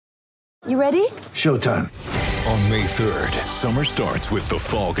You ready? Showtime. On May 3rd, summer starts with The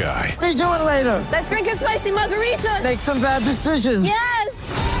Fall Guy. Let's do it later. Let's drink a spicy margarita. Make some bad decisions. Yes!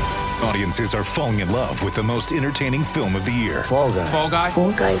 Audiences are falling in love with the most entertaining film of the year. Fall Guy. Fall Guy?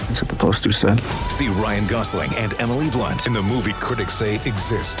 Fall guy. That's what the poster said. See Ryan Gosling and Emily Blunt in the movie critics say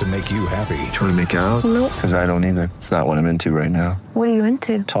exists to make you happy. Trying to make it out? Nope. Because I don't either. It's not what I'm into right now. What are you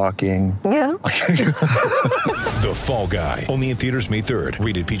into? Talking. Yeah. The Fall Guy. Only in theaters May 3rd.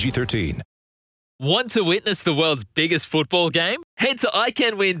 Rated PG-13. Want to witness the world's biggest football game? Head to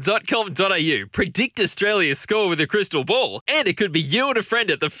iCanWin.com.au, predict Australia's score with a crystal ball, and it could be you and a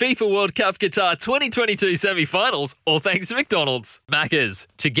friend at the FIFA World Cup Qatar 2022 semi-finals, all thanks to McDonald's. Maccas,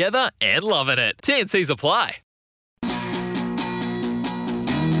 together and loving it. TNCs apply.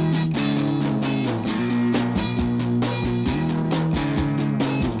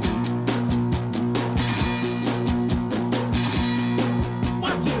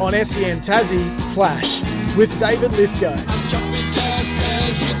 On SEN Tassie, Flash, with David Lithgow.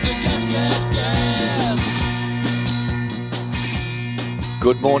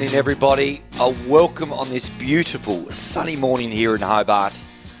 Good morning, everybody. A welcome on this beautiful sunny morning here in Hobart.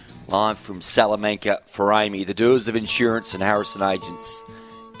 Live from Salamanca for Amy, the doers of insurance and Harrison Agents,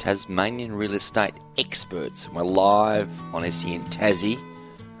 Tasmanian real estate experts. We're live on SEN Tassie,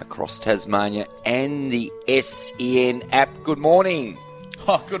 across Tasmania, and the SEN app. Good morning.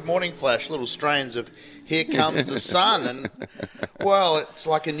 Oh, good morning, Flash. Little strains of Here Comes the Sun. And, well, it's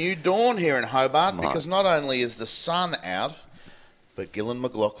like a new dawn here in Hobart because not only is the sun out, but Gillan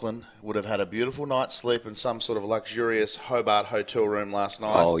McLaughlin would have had a beautiful night's sleep in some sort of luxurious Hobart hotel room last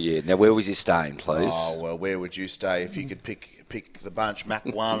night. Oh, yeah. Now, where was he staying, please? Oh, well, where would you stay if you could pick the bunch? Mac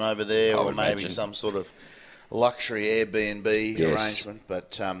 1 over there or maybe some sort of luxury Airbnb arrangement.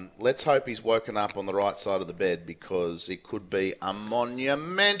 But let's hope he's woken up on the right side of the bed because it could be a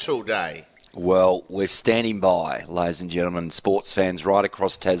monumental day. Well, we're standing by, ladies and gentlemen, sports fans right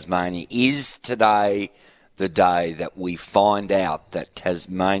across Tasmania. Is today the day that we find out that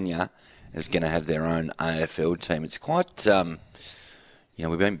Tasmania is going to have their own AFL team? It's quite,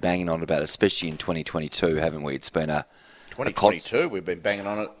 we've been banging on about it, especially in 2022, haven't we? It's been a 2022, we've been banging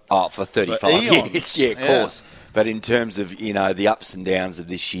on it. Oh, for 35 for eons. years, yeah, of course. But in terms of, the ups and downs of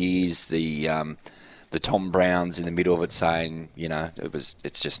this year's, the Tom Browns in the middle of it saying,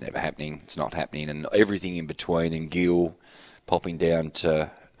 it's just never happening, it's not happening, and everything in between, and Gil popping down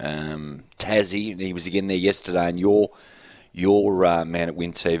to Tassie, and he was again there yesterday, and your man at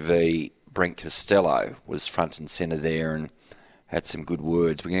Win TV, Brent Costello, was front and centre there and had some good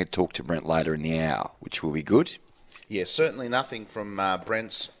words. We're going to talk to Brent later in the hour, which will be good. Yeah, certainly nothing from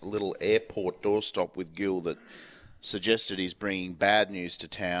Brent's little airport doorstop with Gil that suggested he's bringing bad news to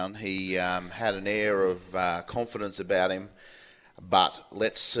town. He had an air of confidence about him, but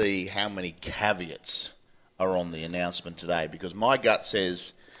let's see how many caveats are on the announcement today, because my gut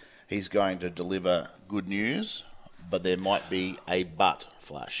says he's going to deliver good news, but there might be a but,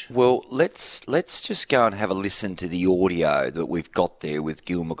 Flash. Well, let's just go and have a listen to the audio that we've got there with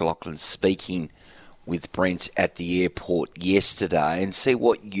Gil McLaughlin speaking with Brent at the airport yesterday and see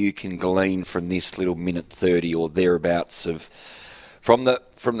what you can glean from this little minute 30 or thereabouts from the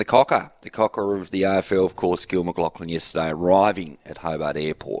cocker of the AFL, of course, Gil McLaughlin yesterday arriving at Hobart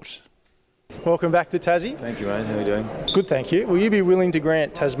Airport. Welcome back to Tassie. Thank you, mate. How are you doing? Good, thank you. Will you be willing to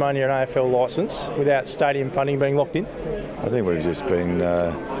grant Tasmania an AFL licence without stadium funding being locked in? I think we've just been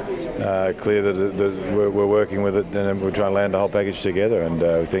clear that we're working with it and we're trying to land the whole package together, and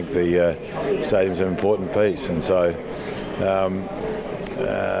we think the stadium's an important piece, and so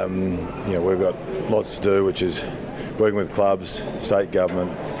we've got lots to do, which is working with clubs, state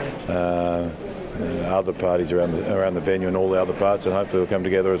government, other parties around the venue and all the other parts, and hopefully we'll come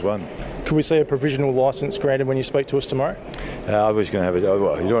together as one. Can we see a provisional licence granted when you speak to us tomorrow? I was going to have you don't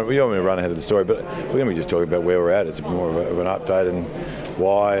want me to run ahead of the story, but we're going to be just talking about where we're at. It's more of an update and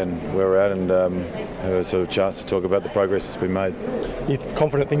why and where we're at, and have a sort of chance to talk about the progress that's been made. You're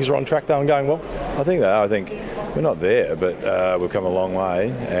confident things are on track though and going well? I think they are. I think we're not there, but we've come a long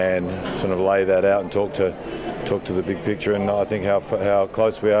way, and sort of lay that out and talk to the big picture, and I think how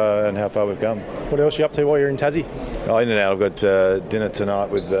close we are and how far we've come. What else are you up to while you're in Tassie? In and out. I've got dinner tonight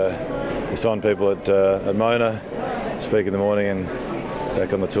with the Son people at Mona, speak in the morning, and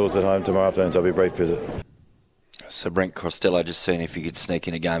back on the tools at home tomorrow afternoon, so it'll be a brief visit. So Brent Costello just seeing if he could sneak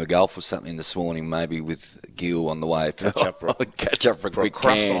in a game of golf or something this morning, maybe with Gil on the way. Catch up for a quick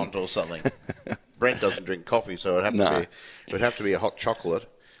croissant or something. Brent doesn't drink coffee, so it would have to be a hot chocolate.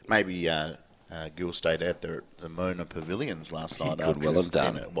 Maybe Gill stayed out there at the Mona Pavilions last night. He could well have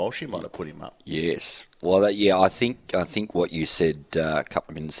done. Well, she might have put him up. Yes. Well, I think what you said a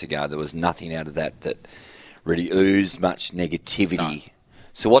couple of minutes ago, there was nothing out of that really oozed much negativity. No.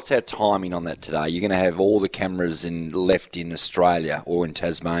 So what's our timing on that today? You're going to have all the cameras left in Australia or in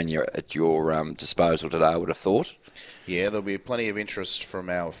Tasmania at your disposal today, I would have thought. Yeah, there'll be plenty of interest from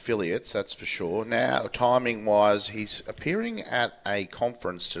our affiliates, that's for sure. Now, timing-wise, he's appearing at a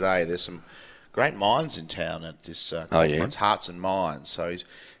conference today. There's some great minds in town at this conference, Hearts and Minds. So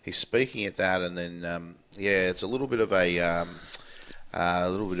he's speaking at that, and then it's a little bit of a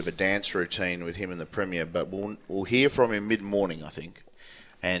dance routine with him and the Premier. But we'll hear from him mid-morning, I think,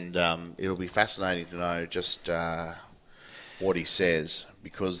 and it'll be fascinating to know just what he says,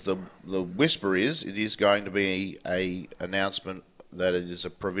 because the whisper is it is going to be a announcement that it is a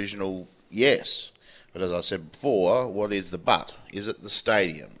provisional yes. But as I said before, what is the but? Is it the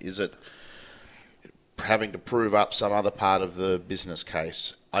stadium? Is it having to prove up some other part of the business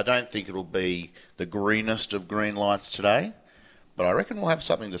case? I don't think it'll be the greenest of green lights today, but I reckon we'll have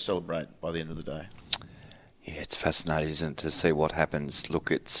something to celebrate by the end of the day. Yeah, it's fascinating, isn't it, to see what happens. Look,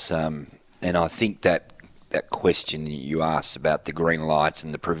 it's and I think that question you asked about the green lights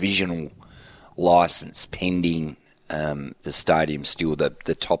and the provisional licence pending the stadium, still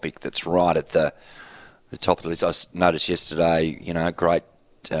the topic that's right at the top of the list. I noticed yesterday, great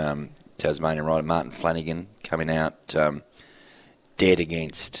Tasmanian writer Martin Flanagan coming out dead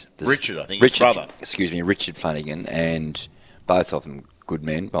against Richard, I think his brother. Excuse me, Richard Flanagan, and both of them good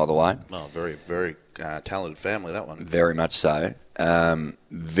men, by the way. Oh, very, very talented family, that one. Very much so.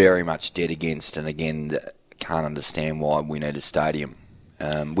 Very much dead against, and again, can't understand why we need a stadium,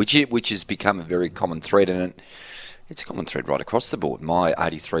 which has become a very common thread, and it's a common thread right across the board. My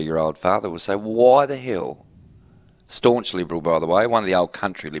 83-year-old father will say, why the hell, staunch Liberal, by the way, one of the old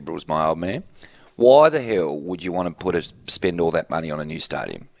country Liberals, my old man, why the hell would you want to spend all that money on a new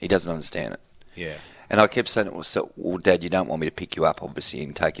stadium? He doesn't understand it. Yeah. And I kept saying, well, Dad, you don't want me to pick you up, obviously,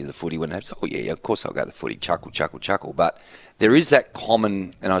 and take you to the footy. When oh, yeah, of course I'll go to the footy. Chuckle, chuckle, chuckle. But there is that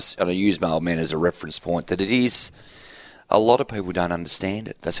common, and I use my old man as a reference point, that it is, a lot of people don't understand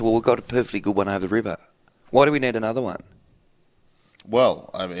it. They say, well, we've got a perfectly good one over the river. Why do we need another one? Well,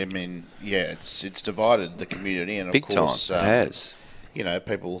 I mean, yeah, it's divided the community, and of Big course, time. It has.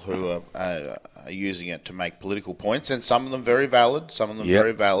 People who are using it to make political points, and some of them very valid, some of them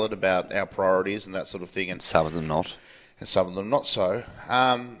very valid about our priorities and that sort of thing, and some of them not, and some of them not so.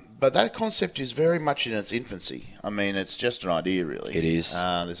 But that concept is very much in its infancy. I mean, it's just an idea, really. It is.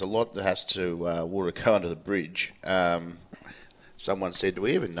 There's a lot that has to water go under the bridge. Someone said, do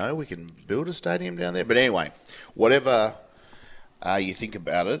we even know we can build a stadium down there? But anyway, whatever you think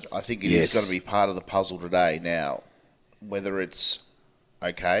about it, I think it is going to be part of the puzzle today. Now, whether it's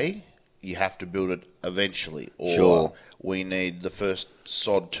okay, you have to build it eventually, or we need the first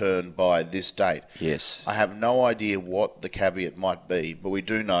sod turn by this date. Yes. I have no idea what the caveat might be, but we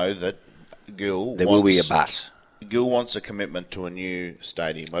do know that Gill will be a but. Gill wants a commitment to a new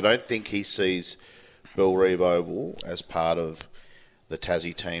stadium. I don't think he sees Bellerive Oval as part of the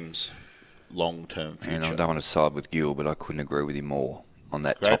Tassie team's long-term future. And I don't want to side with Gill, but I couldn't agree with him more on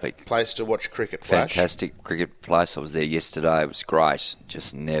that topic. Place to watch cricket, Flash. Fantastic cricket place. I was there yesterday. It was great.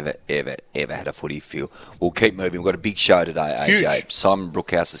 Just never, ever, ever had a footy feel. We'll keep moving. We've got a big show today, AJ. Huge. Simon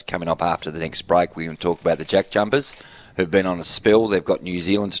Brookhouse is coming up after the next break. We're going to talk about the Jack Jumpers who've been on a spell. They've got New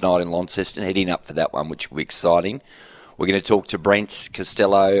Zealand tonight in Launceston, heading up for that one, which will be exciting. We're going to talk to Brent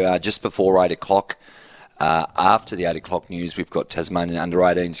Costello just before 8 o'clock. After the 8 o'clock news, we've got Tasmanian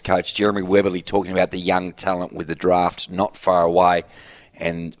Under-18s coach Jeremy Webberley talking about the young talent with the draft not far away,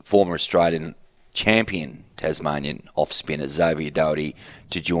 and former Australian champion Tasmanian off-spinner Xavier Doherty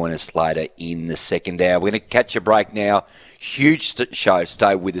to join us later in the second hour. We're going to catch a break now. Huge show.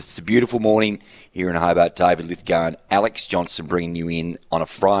 Stay with us. It's a beautiful morning here in Hobart. David Lithgow and Alex Johnson bringing you in on a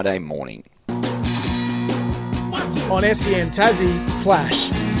Friday morning. On SEN Tassie, Flash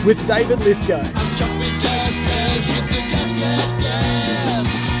with David Lithgow.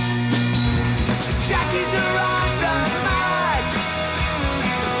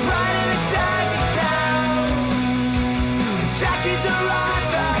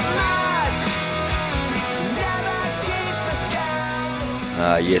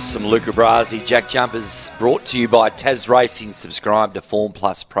 Yes, some Luca Brasi Jack Jumpers brought to you by Tas Racing. Subscribe to Form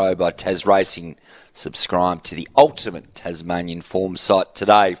Plus Pro by Tas Racing. Subscribe to the ultimate Tasmanian form site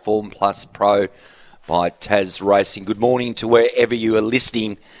today, Form Plus Pro by Tas Racing. Good morning to wherever you are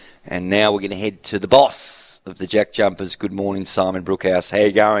listening. And now we're going to head to the boss of the Jack Jumpers. Good morning, Simon Brookhouse. How are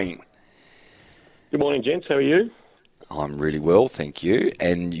you going? Good morning, gents. How are you? I'm really well, thank you.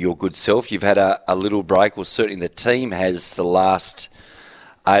 And your good self, you've had a little break, or certainly the team has the last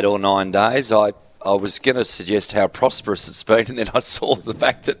 8 or 9 days. I was going to suggest how prosperous it's been, and then I saw the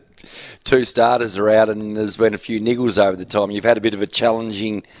fact that 2 starters are out and there's been a few niggles over the time. You've had a bit of a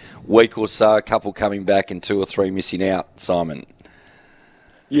challenging week or so, a couple coming back and 2 or 3 missing out, Simon.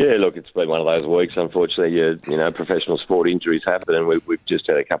 Yeah, look, it's been one of those weeks. Unfortunately, you know, professional sport injuries happen, and we've just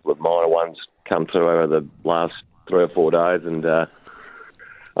had a couple of minor ones come through over the last 3 or 4 days, and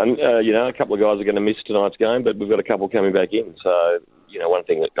you know, a couple of guys are going to miss tonight's game, but we've got a couple coming back in. So, you know, one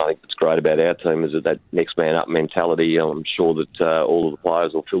thing that I think that's great about our team is that next man up mentality. I'm sure that all of the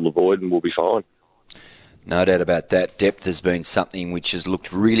players will fill the void and we'll be fine. No doubt about that. Depth has been something which has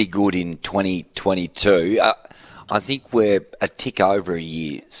looked really good in 2022. I think we're a tick over a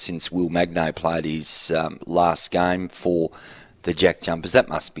year since Will Magnay played his last game for the Jack Jumpers. That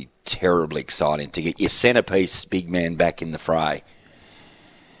must be terribly exciting to get your centrepiece big man back in the fray.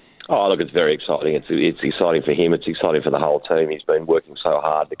 Oh, look, it's very exciting. It's exciting for him. It's exciting for the whole team. He's been working so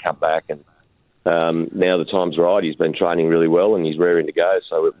hard to come back, and now the time's right. He's been training really well, and he's raring to go.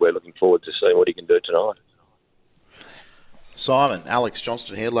 So we're looking forward to seeing what he can do tonight. Simon, Alex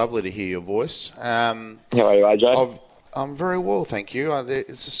Johnston here. Lovely to hear your voice. How are you, AJ? I'm very well, thank you.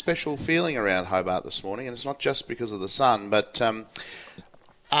 It's a special feeling around Hobart this morning, and it's not just because of the sun, but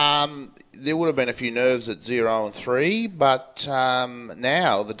there would have been a few nerves at 0-3, but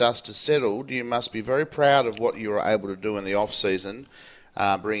now the dust has settled. You must be very proud of what you were able to do in the off-season,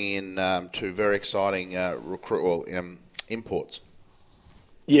 bringing in 2 very exciting imports.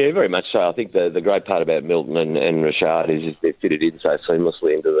 Yeah, very much so. I think the great part about Milton and Rashad is they've fitted in so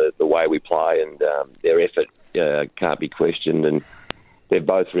seamlessly into the way we play, and their effort can't be questioned. And they've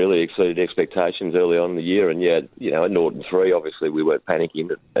both really exceeded expectations early on in the year. And, yeah, you know, at Norton 3, obviously we weren't panicking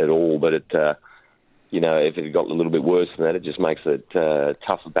at all, but you know, if it got a little bit worse than that, it just makes it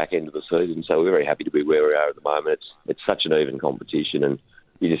tougher back end of the season. So we're very happy to be where we are at the moment. It's such an even competition, and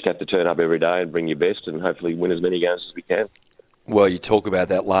you just have to turn up every day and bring your best and hopefully win as many games as we can. Well, you talk about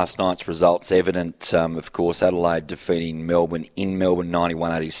that last night's results. Evident, of course, Adelaide defeating Melbourne in Melbourne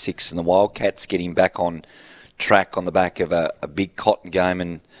 91-86, and the Wildcats getting back on track on the back of a big Cotton game,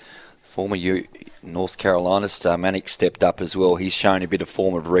 and former North Carolina star Manick stepped up as well. He's shown a bit of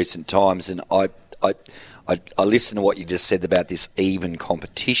form of recent times, and I listen to what you just said about this even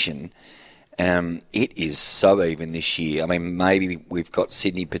competition. It is so even this year. I mean, maybe we've got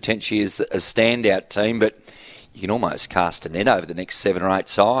Sydney potentially as a standout team, but you can almost cast a net over the next 7 or 8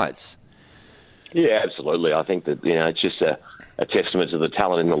 sides. Yeah, absolutely. I think that, you know, it's just a testament to the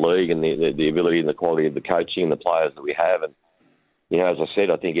talent in the league and the ability and the quality of the coaching and the players that we have. And, you know, as I said,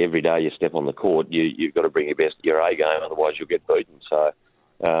 I think every day you step on the court, you've got to bring your A game, otherwise you'll get beaten. So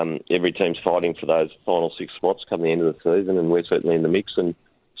every team's fighting for those final 6 spots come the end of the season, and we're certainly in the mix. And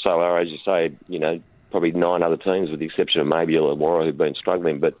so are, as you say, you know, probably 9 other teams with the exception of maybe Illawarra who've been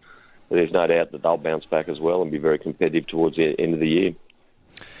struggling, but there's no doubt that they'll bounce back as well and be very competitive towards the end of the year.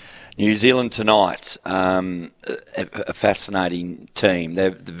 New Zealand tonight, a fascinating team. They're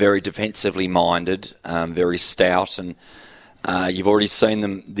very defensively minded, very stout, and you've already seen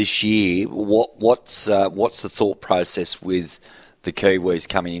them this year. What's the thought process with the Kiwis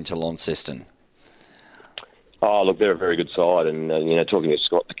coming into Launceston? Oh, look, they're a very good side, and you know, talking to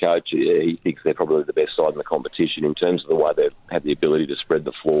Scott, the coach, he thinks they're probably the best side in the competition in terms of the way they have the ability to spread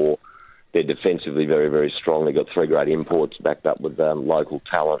the floor. They're defensively very, very strong. They've got 3 great imports backed up with local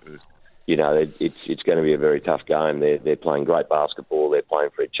talent. And, you know, it's going to be a very tough game. They're playing great basketball. They're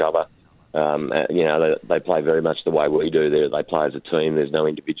playing for each other. You know, they play very much the way we do. They play as a team. There's no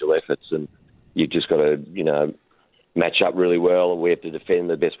individual efforts, and you've just got to, you know, match up really well. We have to defend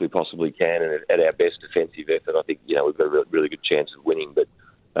the best we possibly can, and at our best defensive effort, I think, you know, we've got a really good chance of winning.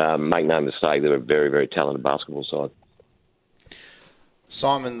 But make no mistake, they're a very, very talented basketball side.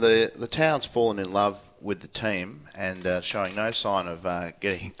 Simon, the town's fallen in love with the team and showing no sign of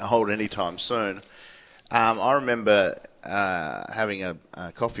getting old anytime soon. I remember having a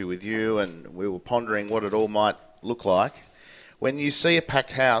coffee with you, and we were pondering what it all might look like. When you see a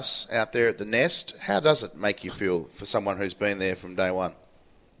packed house out there at the Nest, how does it make you feel for someone who's been there from day one?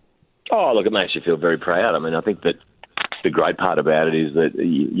 Oh, look, it makes you feel very proud. I mean, I think that the great part about it is that,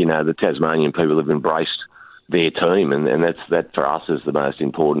 you know, the Tasmanian people have embraced their team, and that for us is the most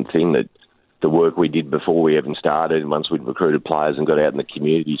important thing, that the work we did before we even started, once we'd recruited players and got out in the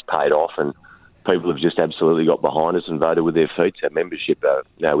communities, paid off, and people have just absolutely got behind us and voted with their feet. Our membership, our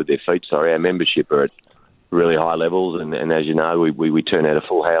membership are at really high levels, and as you know, we turn out a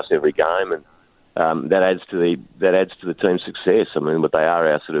full house every game, and that adds to the team's success. I mean, but they are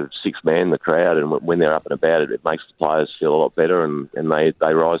our sort of sixth man in the crowd, and when they're up and about, it makes the players feel a lot better, and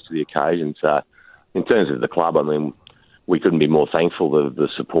they rise to the occasion. So, in terms of the club, I mean, we couldn't be more thankful of the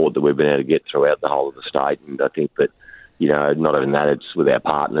support that we've been able to get throughout the whole of the state, and I think that, you know, not even that, it's with our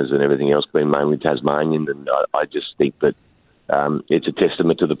partners and everything else being mainly Tasmanian, and I just think that it's a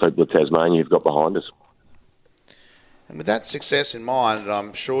testament to the people of Tasmania who've got behind us. And with that success in mind,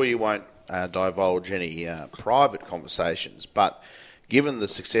 I'm sure you won't divulge any private conversations, but given the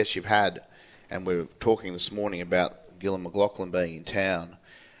success you've had, and we were talking this morning about Gillon McLachlan being in town,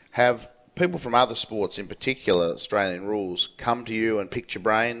 have people from other sports, in particular Australian rules, come to you and pick your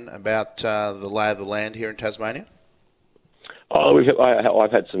brain about the lay of the land here in Tasmania? Oh,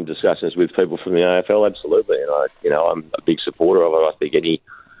 I've had some discussions with people from the AFL, absolutely, and I'm a big supporter of it. I think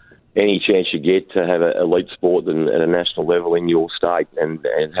any chance you get to have an elite sport at a national level in your state and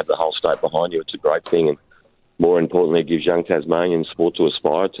have the whole state behind you, it's a great thing, and more importantly, it gives young Tasmanians sport to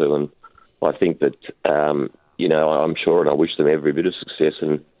aspire to, and I think that I'm sure, and I wish them every bit of success,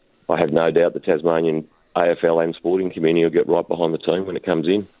 and I have no doubt the Tasmanian AFL and sporting community will get right behind the team when it comes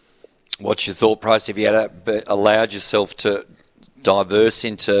in. What's your thought process if you had allowed yourself to diverse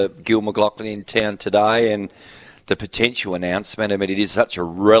into Gil McLachlan in town today and the potential announcement? I mean, it is such a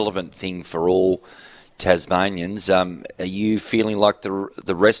relevant thing for all Tasmanians. Are you feeling like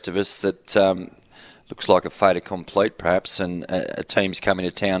the rest of us that looks like a fait accompli, perhaps, and a team's coming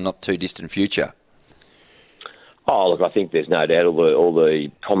to town not too distant future? Oh, look, I think there's no doubt all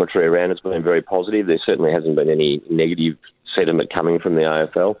the commentary around it's been very positive. There certainly hasn't been any negative sentiment coming from the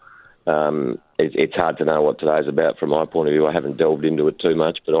AFL. It's hard to know what today's about from my point of view. I haven't delved into it too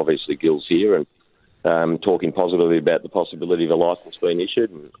much, but obviously Gil's here and talking positively about the possibility of a licence being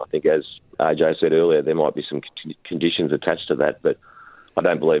issued. And I think, as AJ said earlier, there might be some conditions attached to that, but I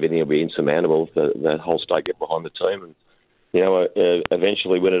don't believe anything will be insurmountable if the whole state get behind the team. And,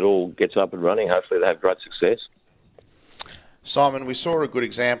 eventually when it all gets up and running, hopefully they have great success. Simon, we saw a good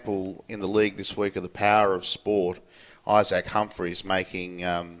example in the league this week of the power of sport. Isaac Humphries making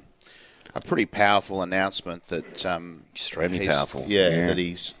a pretty powerful announcement that extremely powerful. Yeah, that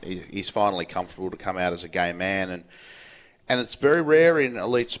he's finally comfortable to come out as a gay man, and it's very rare in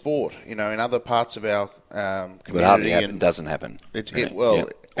elite sport. In other parts of our community, it hardly doesn't happen.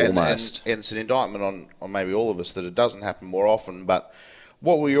 Almost, and it's an indictment on maybe all of us that it doesn't happen more often, but.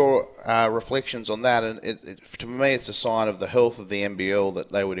 What were your reflections on that? And to me, it's a sign of the health of the NBL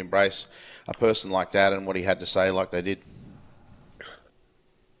that they would embrace a person like that and what he had to say like they did.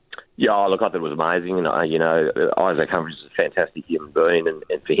 Yeah, look, I thought it was amazing. And, Isaac Humphries is a fantastic human being, and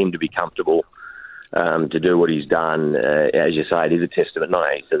for him to be comfortable to do what he's done, as you say, it is a testament not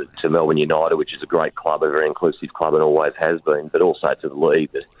only to Melbourne United, which is a great club, a very inclusive club and always has been, but also to the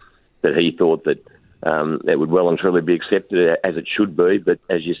league that he thought that it would well and truly be accepted as it should be, but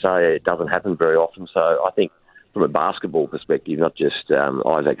as you say, it doesn't happen very often. So I think from a basketball perspective, not just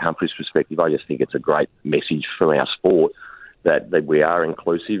Isaac Humphries' perspective, I just think it's a great message from our sport that we are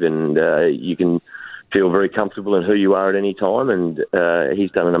inclusive and you can feel very comfortable in who you are at any time. And he's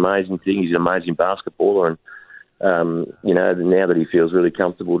done an amazing thing. He's an amazing basketballer, and now that he feels really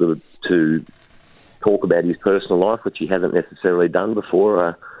comfortable to talk about his personal life, which he hasn't necessarily done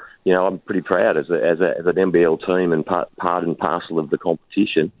before. I'm pretty proud as an NBL team and part and parcel of the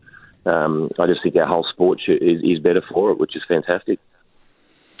competition. I just think our whole sport is better for it, which is fantastic.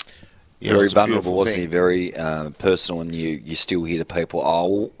 Yeah, very vulnerable, wasn't he? Very personal, and you still hear the people,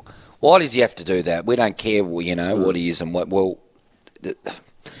 well, why does he have to do that? We don't care, what he is and what. Well,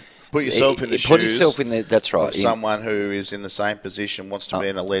 put yourself in the shoes. Put yourself in the. That's right. Of someone who is in the same position, wants to be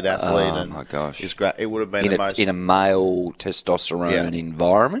an elite athlete. Oh my gosh! Is great. It would have been the most in a male testosterone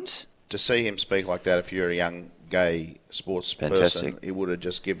environment. To see him speak like that, if you're a young gay sports person, it would have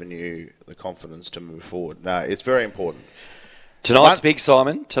just given you the confidence to move forward. No, it's very important. Tonight's big,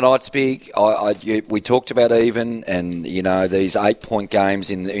 Simon. Tonight's big. We talked about even and, these 8-point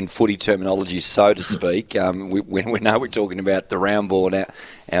games in footy terminology, so to speak. We know we're talking about the round ball and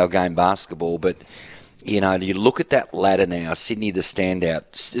our game basketball, but, you look at that ladder now. Sydney, the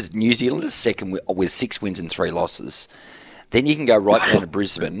standout. New Zealand is second with 6 wins and 3 losses. Then you can go right down to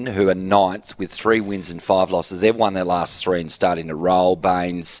Brisbane, who are 9th with 3 wins and 5 losses. They've won their last 3 and starting to roll.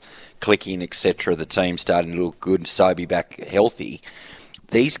 Baines, clicking, etc. The team starting to look good. Sobey back healthy.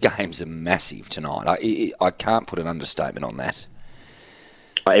 These games are massive tonight. I can't put an understatement on that.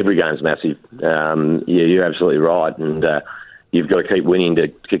 Every game's massive. You're absolutely right. And you've got to keep winning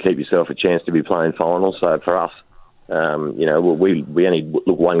to keep yourself a chance to be playing finals. So for us, we only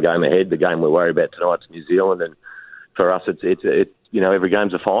look one game ahead. The game we're worried about tonight's New Zealand, and for us, it's every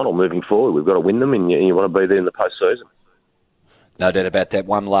game's a final moving forward. We've got to win them, and you want to be there in the post-season. No doubt about that.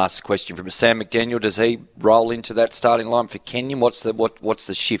 One last question from Sam McDaniel. Does he roll into that starting line for Kenyon? What's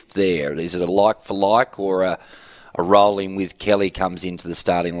the shift there? Is it a like for like, or a rolling with Kelly comes into the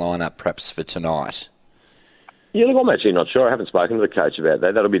starting lineup perhaps for tonight? Yeah, look, I'm actually not sure. I haven't spoken to the coach about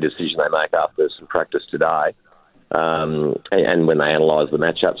that. That'll be a decision they make after some practice today, and when they analyse the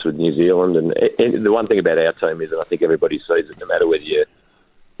matchups with New Zealand. And the one thing about our team is, and I think everybody sees it, no matter whether you're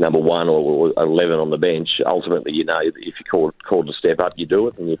number 1 or 11 on the bench, ultimately, if you're called to step up, you do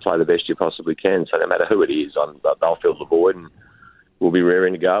it and you play the best you possibly can. So no matter who it is, they'll fill the void and we'll be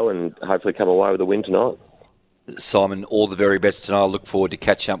raring to go and hopefully come away with a win tonight. Simon, all the very best tonight. I look forward to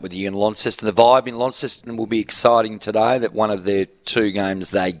catching up with you in Launceston. The vibe in Launceston will be exciting today, that one of their 2 games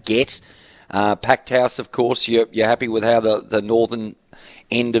they get. Packed house, of course. You're happy with how the northern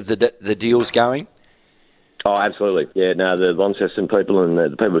end of the deal's going? Oh, absolutely. Yeah, no, the Launceston people and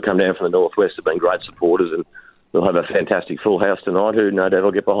the people who come down from the northwest have been great supporters, and we'll have a fantastic full house tonight who no doubt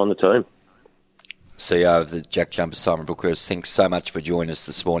will get behind the team. CEO of the Jack Jumpers, Simon Brookhurst, thanks so much for joining us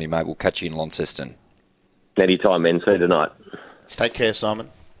this morning, mate. We'll catch you in Launceston. Anytime, men. See you tonight. Take care, Simon.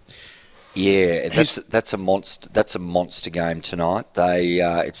 Yeah, that's a monster. That's a monster game tonight.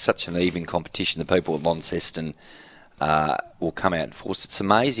 It's such an even competition. The people at Launceston will come out and force. It's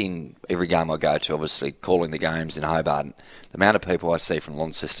amazing. Every game I go to, obviously calling the games in Hobart, the amount of people I see from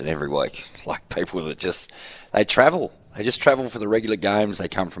Launceston every week, like people that they travel. They just travel for the regular games. They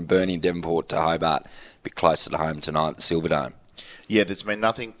come from Burnie and Devonport to Hobart, a bit closer to home tonight, the Silverdome. Yeah, there's been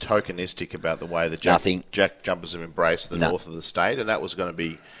nothing tokenistic about the way the Jack Jumpers have embraced the north of the state, and that was going to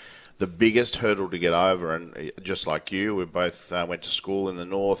be the biggest hurdle to get over. And just like you, we both went to school in the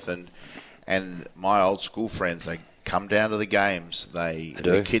north, and my old school friends, they come down to the games.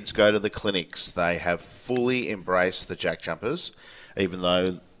 The kids go to the clinics. They have fully embraced the Jack Jumpers, even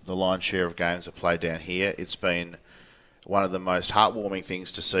though the lion's share of games are played down here. It's been one of the most heartwarming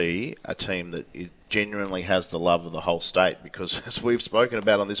things to see a team that genuinely has the love of the whole state, because as we've spoken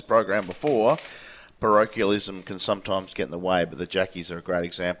about on this program before, parochialism can sometimes get in the way, but the Jackies are a great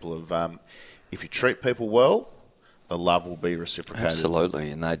example of if you treat people well, the love will be reciprocated. Absolutely,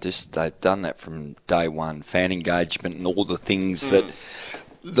 and they've done that from day one. Fan engagement and all the things that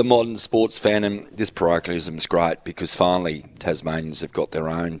the modern sports fan, and this parochialism is great because finally Tasmanians have got their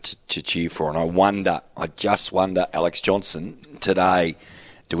own to cheer for. And I just wonder, Alex Johnson, today,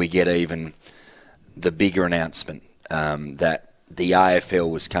 do we get even the bigger announcement that the AFL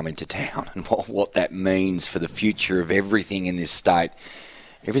was coming to town, and what that means for the future of everything in this state?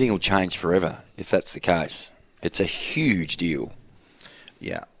 Everything will change forever if that's the case. It's a huge deal.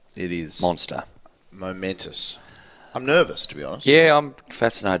 Yeah, it is. Monster. Momentous. I'm nervous, to be honest. Yeah, I'm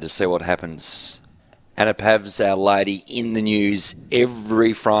fascinated to see what happens. Anna Pav's our lady in the news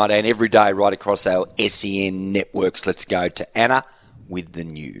every Friday and every day right across our SEN networks. Let's go to Anna with the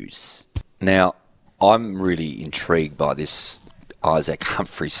news. Now, I'm really intrigued by this Isaac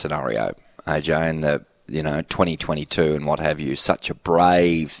Humphries scenario, AJ, and the 2022 and what have you. Such a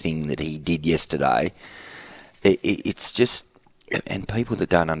brave thing that he did yesterday. It's just, and people that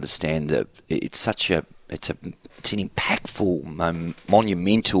don't understand that it's an impactful,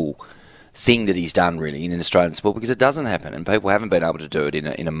 monumental thing that he's done really in Australian sport, because it doesn't happen, and people haven't been able to do it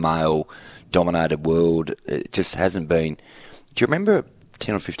in a male-dominated world. It just hasn't been. Do you remember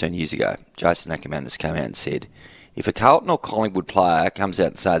 10 or 15 years ago, Jason Ackermanis came out and said, if a Carlton or Collingwood player comes out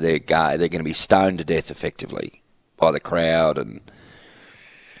and say they're gay, they're going to be stoned to death effectively by the crowd. And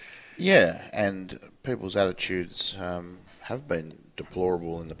yeah, and people's attitudes have been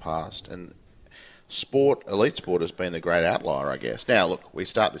deplorable in the past, and elite sport has been the great outlier, I guess. Now, look, we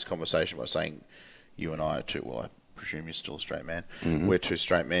start this conversation by saying you and I are two, well, I presume you're still a straight man. Mm-hmm. We're two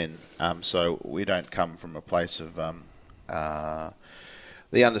straight men, so we don't come from a place of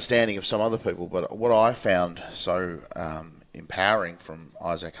the understanding of some other people. But what I found so empowering from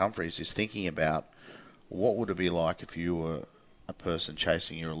Isaac Humphries is thinking about what would it be like if you were a person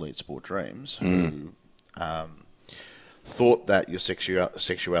chasing your elite sport dreams who thought that your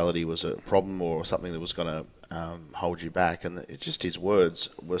sexuality was a problem or something that was going to hold you back. And his words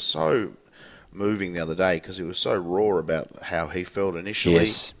were so moving the other day because he was so raw about how he felt initially.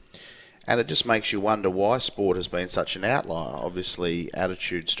 Yes. And it just makes you wonder why sport has been such an outlier. Obviously,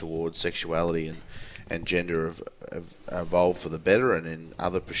 attitudes towards sexuality and gender have evolved for the better, and in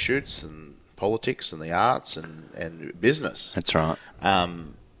other pursuits and politics and the arts and business. That's right.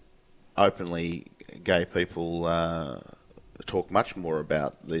 Openly gay people talk much more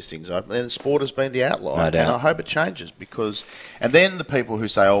about these things openly. And sport has been the outlier. No doubt. And I hope it changes because... And then the people who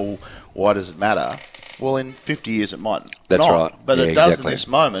say, oh, why does it matter? Well, in 50 years it might That's not. right. But Yeah, it does exactly. in this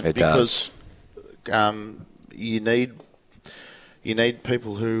moment It because you need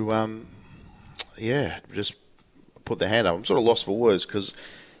people who, just put their hand up. I'm sort of lost for words because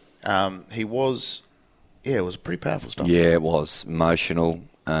it was a pretty powerful stuff. Yeah, it was emotional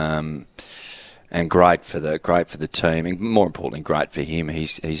and great for the team, and more importantly, great for him.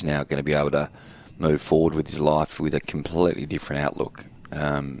 He's now going to be able to move forward with his life with a completely different outlook.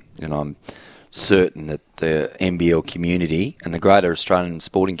 And I'm certain that the NBL community and the greater Australian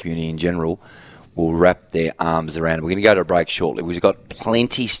sporting community in general will wrap their arms around it. We're going to go to a break shortly. We've got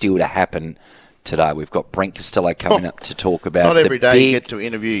plenty still to happen today. We've got Brent Costello coming up to talk about Not every day you get to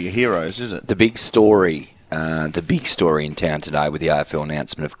interview your heroes, is it? The big story in town today with the AFL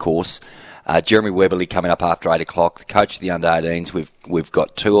announcement, of course. Jeremy Webberley coming up after 8 o'clock, the coach of the under-18s. We've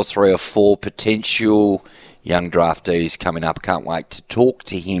got 2 or 3 or 4 potential young draftees coming up. Can't wait to talk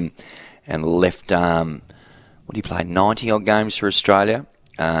to him. And left arm, what did he play, 90-odd games for Australia?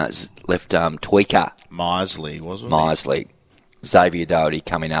 Left arm tweaker. Misley, wasn't Misley. Xavier Doherty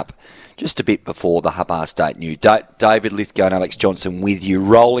coming up just a bit before the 8:30 news. David Lithgow and Alex Johnson with you,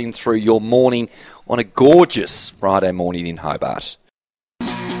 rolling through your morning on a gorgeous Friday morning in Hobart.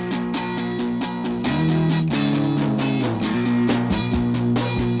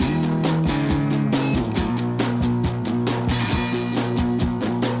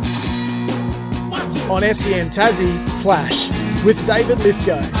 On SEN Tassie, Flash, with David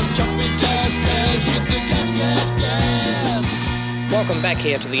Lithgow. Welcome back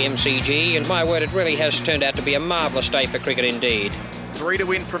here to the MCG, and my word, it really has turned out to be a marvellous day for cricket indeed. 3 to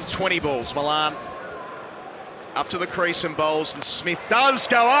win from 20 balls. Milan up to the crease and bowls, and Smith does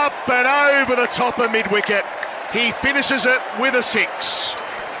go up and over the top of mid-wicket. He finishes it with a 6.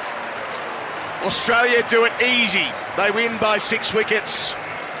 Australia do it easy. They win by 6 wickets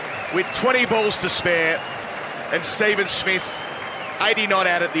with 20 balls to spare, and Stephen Smith 80 not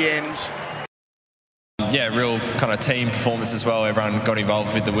out at the end. Yeah, real kind of team performance as well. Everyone got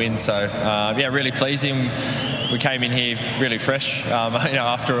involved with the win, so really pleasing. We came in here really fresh,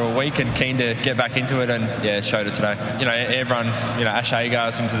 after a week, and keen to get back into it, and showed it today. Everyone, Ash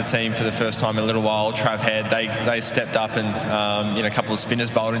Agar's into the team for the first time in a little while. Trav Head, they stepped up, and a couple of spinners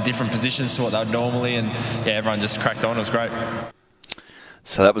bowled in different positions to what they would normally, and everyone just cracked on. It was great.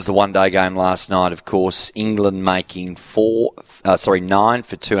 So that was the one-day game last night, of course. England making 9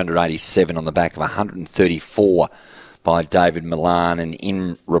 for 287 on the back of 134 by David Milan. And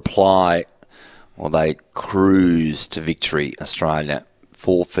in reply, they cruised to victory, Australia.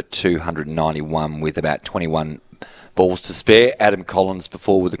 4 for 291 with about 21 balls to spare. Adam Collins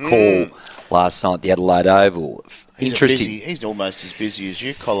before with a call last night at the Adelaide Oval. Interesting. He's almost as busy as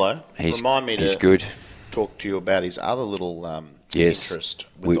you, Colo. Remind me to talk to you about his other little... interest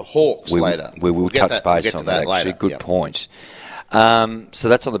with the Hawks later. We will touch base on that, actually. Good point. So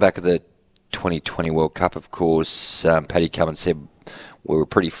that's on the back of the 2020 World Cup, of course. Paddy Cummins said we were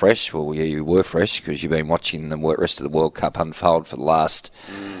pretty fresh. Well, yeah, you were fresh because you've been watching the rest of the World Cup unfold for the last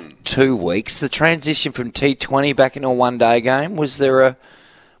 2 weeks. The transition from T20 back into a one-day game, was there a...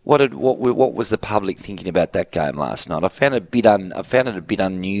 What was the public thinking about that game last night? I found it a bit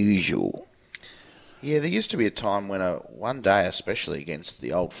unusual. Yeah, there used to be a time when one day, especially against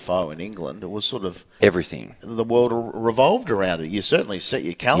the old foe in England, it was sort of... everything. The world revolved around it. You certainly set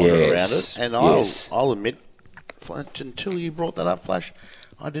your calendar around it. And I'll admit, until you brought that up, Flash,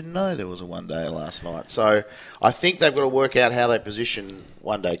 I didn't know there was a one day last night. So I think they've got to work out how they position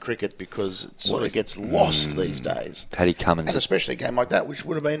one-day cricket because it sort of gets lost these days. Paddy Cummins. And especially a game like that, which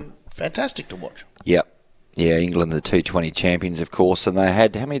would have been fantastic to watch. Yep. Yeah, England, the T20 champions, of course, and they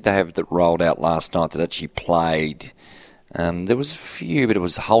had, how many did they have that rolled out last night that actually played? There was a few, but it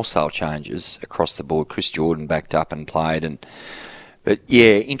was wholesale changes across the board. Chris Jordan backed up and played, but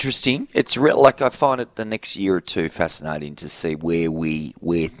yeah, interesting. It's I find it the next year or two fascinating to see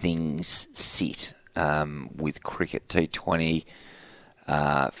where things sit with cricket, T20.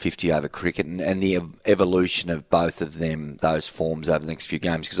 50 over cricket and the evolution of both of them, those forms over the next few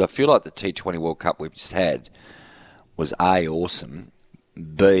games. Because I feel like the T20 World Cup we've just had was A, awesome,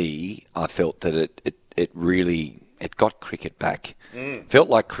 B, I felt that it really got cricket back. Felt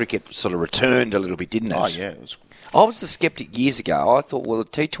like cricket sort of returned a little bit, didn't it? Oh, yeah. I was a sceptic years ago. I thought, the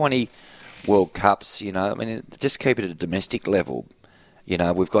T20 World Cups, just keep it at a domestic level.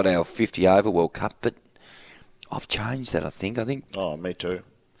 We've got our 50 over World Cup, but I've changed that, I think. Oh, me too.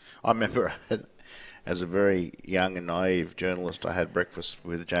 I remember as a very young and naive journalist, I had breakfast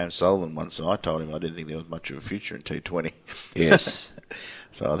with James Sullivan once, and I told him I didn't think there was much of a future in T20. Yes.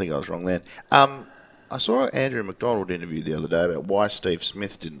 So I think I was wrong then. I saw Andrew McDonald interview the other day about why Steve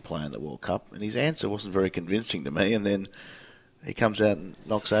Smith didn't play in the World Cup, and his answer wasn't very convincing to me, and then he comes out and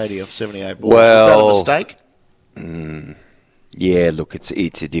knocks 80 off 78 balls. Well, was that a mistake? Yeah, look, it's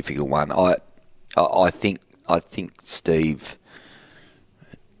a difficult one. I think Steve.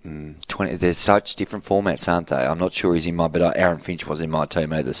 20. There's such different formats, aren't they? I'm not sure he's in my, but Aaron Finch was in my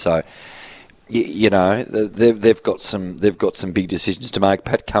team either. So, you know, they've got some big decisions to make.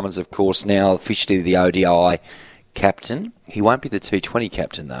 Pat Cummins, of course, now officially the ODI captain. He won't be the T20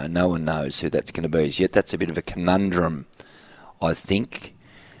 captain though. No one knows who that's going to be as yet. That's a bit of a conundrum, I think.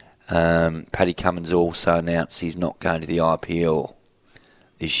 Paddy Cummins also announced he's not going to the IPL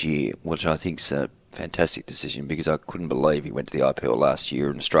this year, which I think's a fantastic decision because I couldn't believe he went to the IPL last year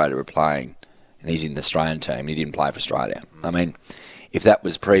and Australia were playing, and he's in the Australian team and he didn't play for Australia. I mean, if that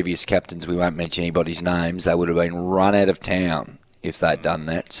was previous captains, we won't mention anybody's names, they would have been run out of town if they'd done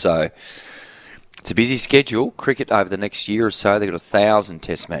that. So it's a busy schedule. Cricket over the next year or so, they've got 1,000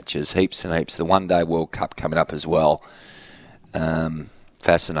 test matches, heaps and heaps. The one-day World Cup coming up as well.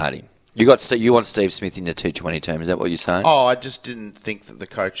 Fascinating. You want Steve Smith in the T20 team, is that what you're saying? Oh, I just didn't think that the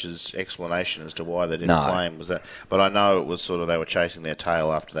coach's explanation as to why they didn't play him was that. But I know it was sort of they were chasing their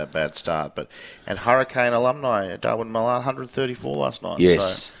tail after that bad start. And Hurricane alumni, Darwin Milan, 134 last night.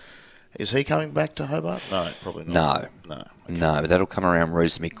 Yes. So is he coming back to Hobart? No, probably not. No, but that'll come around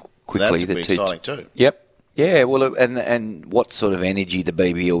reasonably quickly. That's exciting too. Yep. Yeah, well, and what sort of energy the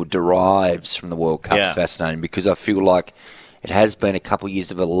BBL derives from the World Cup is fascinating because I feel like it has been a couple of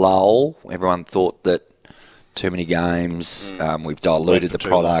years of a lull. Everyone thought that too many games, we've diluted the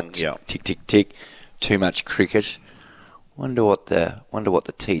product, tick, tick, tick, too much cricket. Wonder what the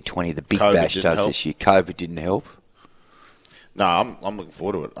T20, the Big Bash does this year. COVID didn't help. No, I'm looking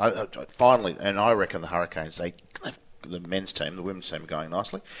forward to it. I finally, and I reckon the Hurricanes, the men's team, the women's team are going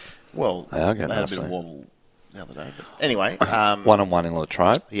nicely. Well, they had a bit of wobble the other day. But anyway. 1-on-1 in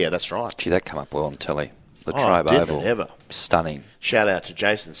Latrobe. Yeah, that's right. Gee, that come up well on telly. Latrobe Oval. Ever. Stunning. Shout out to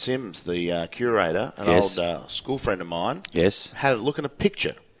Jason Sims, the curator, an old school friend of mine. Yes. Had a look at a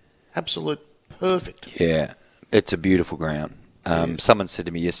picture. Absolute perfect. Yeah, it's a beautiful ground. Someone said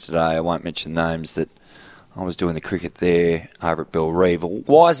to me yesterday, I won't mention names, that I was doing the cricket there over at Bellerive.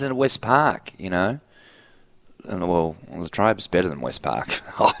 Why isn't it West Park, you know? And well, Latrobe's better than West Park.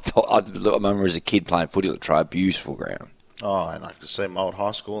 I remember as a kid playing footy at Latrobe, beautiful ground. Oh, and I could see my old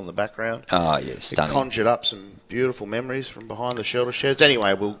high school in the background. Oh, yeah, stunning. It conjured up some beautiful memories from behind the shelter sheds.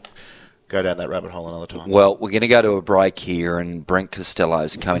 Anyway, we'll go down that rabbit hole another time. Well, we're going to go to a break here, and Brent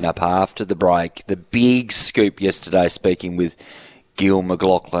Costello's coming up after the break. The big scoop yesterday, speaking with Gil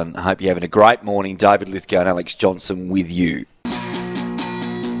McLachlan. I hope you're having a great morning. David Lithgow and Alex Johnson with you.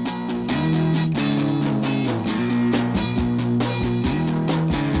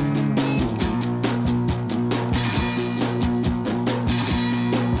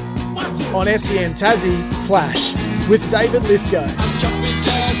 On SEN Tassie, Flash, with David Lithgow.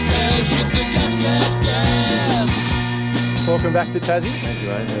 Welcome back to Tassie. Thank you,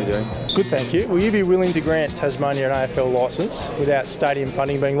 mate. How are you doing? Good, thank you. Will you be willing to grant Tasmania an AFL licence without stadium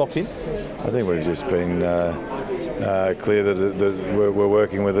funding being locked in? I think we've just been clear that we're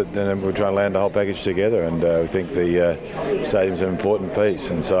working with it and we're trying to land the whole package together, and we think the stadium's an important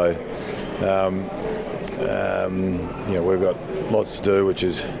piece, and so we've got lots to do, which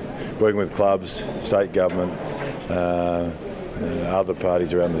is working with clubs, state government, other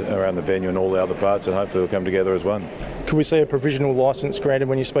parties around the venue and all the other parts, and hopefully we'll come together as one. Can we see a provisional licence granted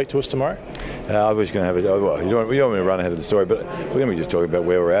when you speak to us tomorrow? I was going to have we don't want me to run ahead of the story, but we're going to be just talking about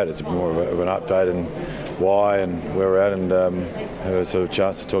where we're at. It's more of an update and why and where we're at, and have a sort of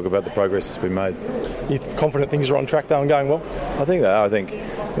chance to talk about the progress that's been made. You're confident things are on track though and going well? I think they are. I think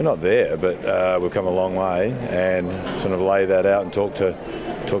we're not there, but we've come a long way, and sort of lay that out and talk to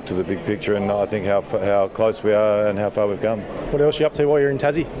the big picture, and I think how close we are and how far we've come. What else are you up to while you're in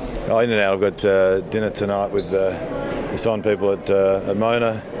Tassie? In and out. I've got dinner tonight with the Son people at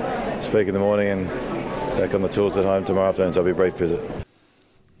Mona, speak in the morning, and back on the tools at home tomorrow afternoon, so it'll be a brief visit.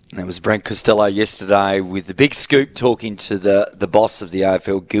 That was Brent Costello yesterday with the big scoop, talking to the boss of the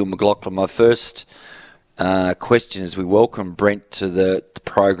AFL, Gil McLachlan. My first question as we welcome Brent to the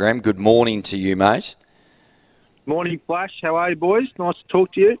program. Good morning to you, mate. Morning, Flash. How are you, boys? Nice to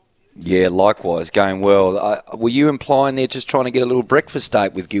talk to you. Yeah, likewise, going well. Were you implying there just trying to get a little breakfast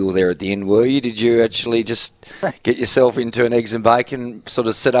date with Gil there at the end, were you? Did you actually just get yourself into an eggs and bacon, sort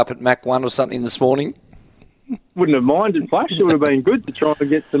of set up at Mac 1 or something this morning? wouldn't have minded, Flash. It would have been good to try and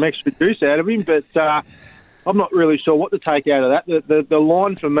get some extra juice out of him, but I'm not really sure what to take out of that. The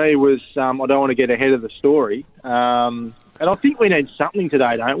line for me was, I don't want to get ahead of the story. And I think we need something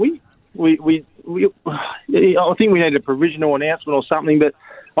today, don't we? I think we need a provisional announcement or something, but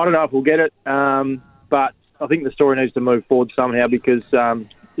I don't know if we'll get it. But I think the story needs to move forward somehow because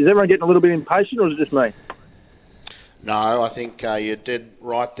is everyone getting a little bit impatient or is it just me? No, I think you did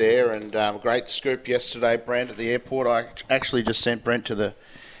right there, and great scoop yesterday, Brent, at the airport. I actually just sent Brent to the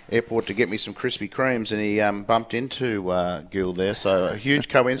airport to get me some Krispy Kremes, and he bumped into Gil there, so a huge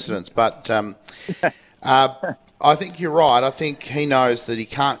coincidence. But I think you're right. I think he knows that he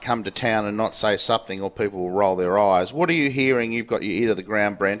can't come to town and not say something or people will roll their eyes. What are you hearing? You've got your ear to the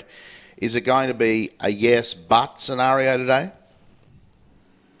ground, Brent. Is it going to be a yes, but scenario today?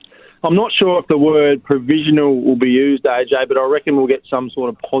 I'm not sure if the word provisional will be used, AJ, but I reckon we'll get some sort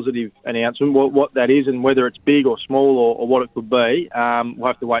of positive announcement. What that is and whether it's big or small or what it could be, we'll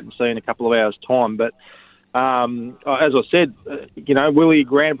have to wait and see in a couple of hours' time. But as I said, will he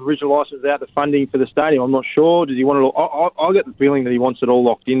grant a provisional licence without the funding for the stadium? I'm not sure. Does he want it? I get the feeling that he wants it all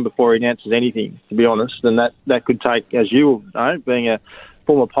locked in before he announces anything, to be honest. And that could take, as you know, being a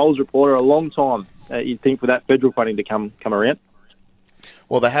former polls reporter, a long time, you'd think, for that federal funding to come around.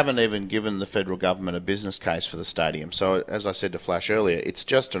 Well, they haven't even given the federal government a business case for the stadium. So, as I said to Flash earlier, it's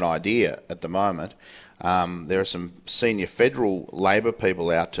just an idea at the moment. There are some senior federal Labor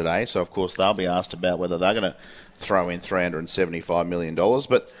people out today, so of course they'll be asked about whether they're going to throw in $375 million.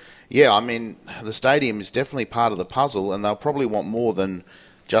 But, yeah, I mean, the stadium is definitely part of the puzzle, and they'll probably want more than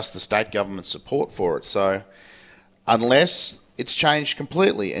just the state government support for it. So, unless it's changed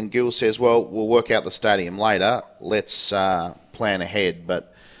completely and Gil says, well, we'll work out the stadium later, let's plan ahead.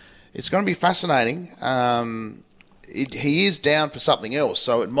 But it's going to be fascinating. He is down for something else,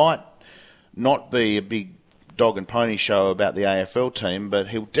 so it might not be a big dog and pony show about the AFL team, but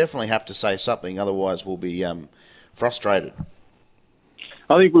he'll definitely have to say something, otherwise we'll be frustrated.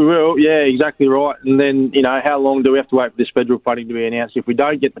 I think we will, yeah, exactly right. And then, how long do we have to wait for this federal funding to be announced? If we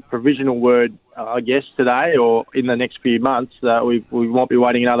don't get the provisional word, I guess, today or in the next few months, we might be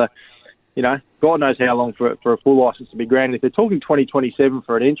waiting another, God knows how long for a full licence to be granted. If they're talking 2027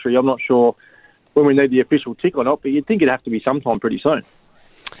 for an entry, I'm not sure when we need the official tick or not, but you'd think it'd have to be sometime pretty soon.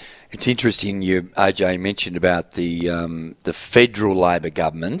 It's interesting, AJ mentioned about the federal Labor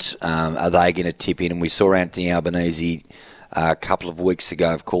government. Are they going to tip in? And we saw Anthony Albanese a couple of weeks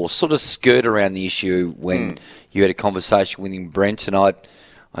ago, of course, sort of skirt around the issue when you had a conversation with him, Brent, and I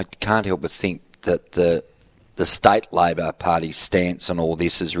can't help but think that the state Labor Party's stance on all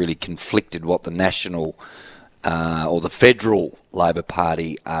this has really conflicted what the national or the federal Labor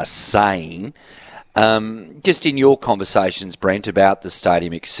Party are saying. Just in your conversations, Brent, about the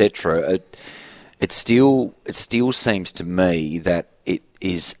stadium, etc., it still seems to me that it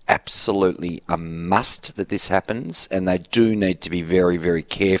is absolutely a must that this happens, and they do need to be very, very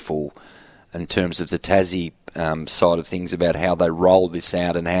careful in terms of the Tassie side of things about how they roll this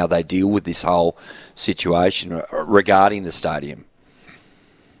out and how they deal with this whole situation regarding the stadium.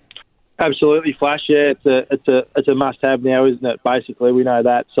 Absolutely, Flash. Yeah, it's a must-have now, isn't it? Basically, we know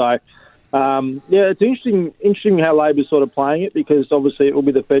that. So, it's interesting how Labor's sort of playing it, because obviously it will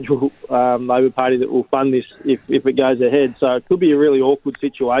be the federal Labor Party that will fund this if it goes ahead. So it could be a really awkward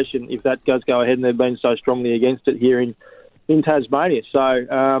situation if that does go ahead, and they've been so strongly against it here in Tasmania. So,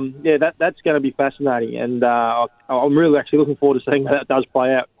 that's going to be fascinating, and I'm really actually looking forward to seeing how that does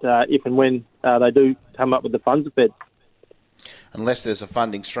play out if and when they do come up with the funds of Fed. Unless there's a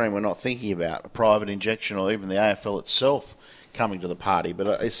funding stream we're not thinking about, a private injection or even the AFL itself coming to the party, but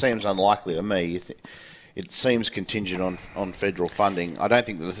it seems unlikely to me. It seems contingent on federal funding. I don't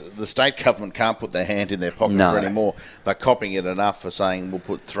think the state government can't put their hand in their pocket for anymore. They're copying it enough for saying we'll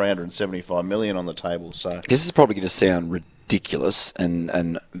put $375 million on the table. So this is probably going to sound ridiculous,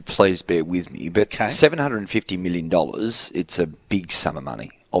 and please bear with me, but $750 million, it's a big sum of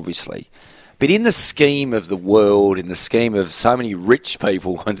money, obviously. But in the scheme of the world, in the scheme of so many rich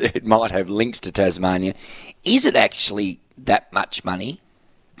people that might have links to Tasmania, is it actually that much money?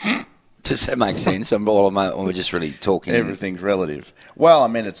 Does that make sense? Or we're just really talking... Everything's relative. Well, I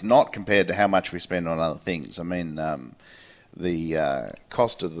mean, it's not compared to how much we spend on other things. I mean, the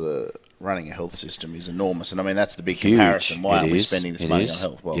cost of the running a health system is enormous. And, I mean, that's the big comparison. Why aren't we spending this money on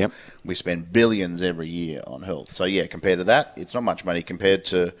health? Well, we spend billions every year on health. So, yeah, compared to that, it's not much money. Compared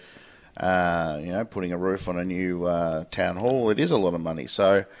to, putting a roof on a new town hall, it is a lot of money.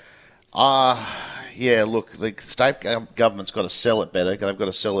 So... look, the state government's got to sell it better. They've got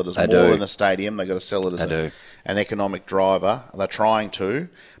to sell it as more than a stadium. They've got to sell it an economic driver. They're trying to,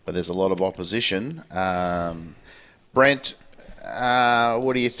 but there's a lot of opposition. Brent,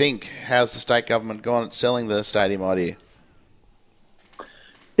 what do you think? How's the state government gone at selling the stadium idea?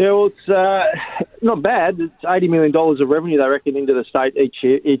 Yeah, well, it's not bad. It's $80 million of revenue they reckon into the state each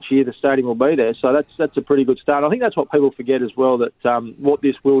year. The stadium will be there, so that's a pretty good start. I think that's what people forget as well, that what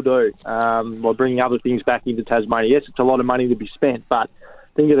this will do by bringing other things back into Tasmania. Yes, it's a lot of money to be spent, but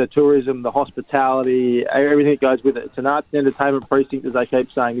think of the tourism, the hospitality, everything that goes with it. It's an arts and entertainment precinct, as they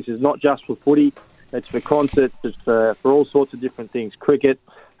keep saying. This is not just for footy. It's for concerts. It's for all sorts of different things. Cricket.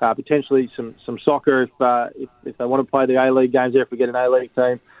 Potentially some soccer if they want to play the A-League games there, if we get an A-League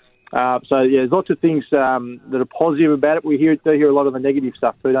team. So, yeah, there's lots of things that are positive about it. We hear a lot of the negative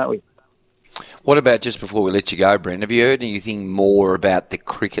stuff too, don't we? What about, just before we let you go, Brent, have you heard anything more about the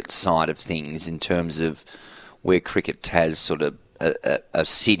cricket side of things in terms of where cricket has sort of a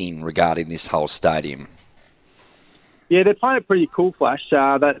sitting regarding this whole stadium? Yeah, they're playing it pretty cool, Flash.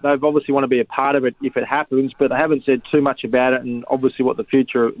 They've obviously want to be a part of it if it happens, but they haven't said too much about it, and obviously what the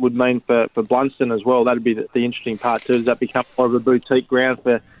future would mean for Blunston as well. That'd be the interesting part too. Does that become more of a boutique ground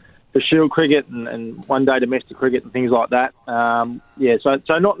for Shield cricket and one day domestic cricket and things like that?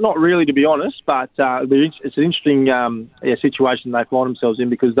 So not really, to be honest, but it's an interesting situation they find themselves in,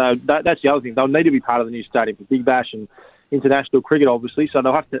 because that's the other thing. They'll need to be part of the new stadium for Big Bash and international cricket, obviously. So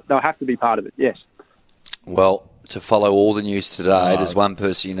they'll have to be part of it. Yes. Well, to follow all the news today, there's one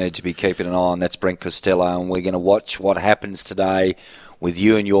person you need to be keeping an eye on. That's Brent Costello, and we're going to watch what happens today with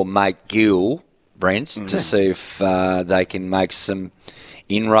you and your mate Gil, Brent, to see if they can make some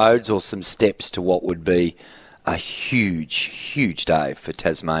inroads or some steps to what would be a huge, huge day for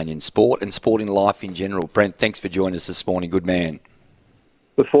Tasmanian sport and sporting life in general. Brent, thanks for joining us this morning. Good man.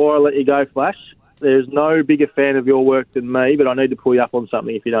 Before I let you go, Flash, there's no bigger fan of your work than me, but I need to pull you up on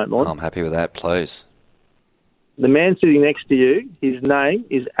something if you don't mind. I'm happy with that, please. The man sitting next to you, his name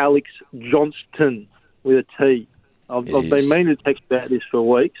is Alex Johnston with a T. I've been meaning to text about this for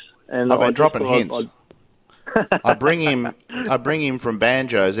weeks, and I've been dropping hints. I bring him from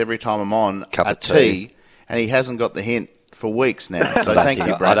Banjos every time I'm on a tea, and he hasn't got the hint for weeks now. So thank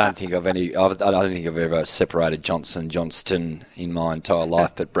you, Brent. I don't think I've ever separated Johnston in my entire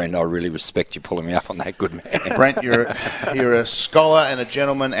life. But Brent, I really respect you pulling me up on that. Good man. Brent, you're a scholar and a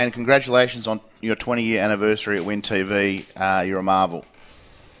gentleman, and congratulations on your 20-year anniversary at Win TV. You're a marvel.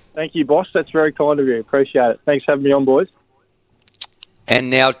 Thank you, boss. That's very kind of you. Appreciate it. Thanks for having me on, boys. And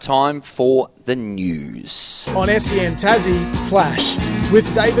now time for the news. On SEN Tassie, Flash,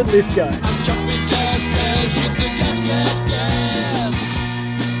 with David Lithgow.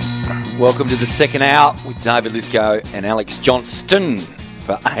 Welcome to the second hour with David Lithgow and Alex Johnston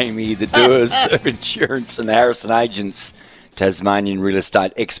for Amy, the doers of insurance and Harrison Agents, Tasmanian real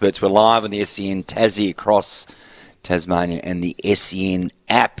estate experts. We're live on the SEN Tassie across Tasmania and the SEN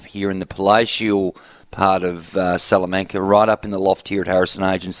app here in the palatial part of Salamanca, right up in the loft here at Harrison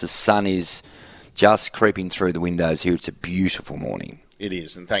Agents. The sun is just creeping through the windows here. It's a beautiful morning. It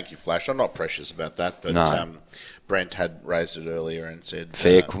is, and thank you, Flash. I'm not precious about that, but no. Brent had raised it earlier and said...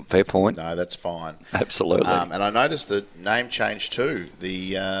 Fair point. No, that's fine. Absolutely. And I noticed the name change too,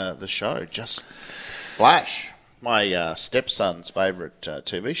 the show. Just Flash. My stepson's favourite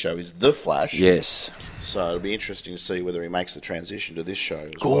TV show is The Flash. Yes. So it'll be interesting to see whether he makes the transition to this show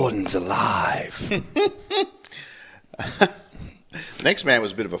as Gordon's alive. The next man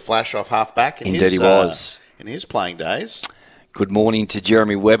was a bit of a flash-off half-back. Indeed he was. In his playing days. Good morning to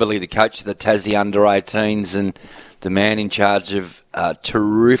Jeremy Webberley, the coach of the Tassie Under-18s and the man in charge of a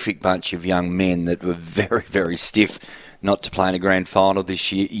terrific bunch of young men that were very, very stiff not to play in a grand final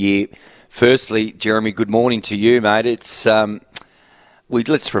this year. Firstly, Jeremy, good morning to you, mate. It's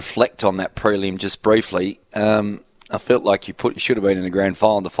let's reflect on that prelim just briefly. I felt like you should have been in the grand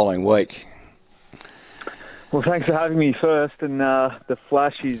final the following week. Well, thanks for having me first. And the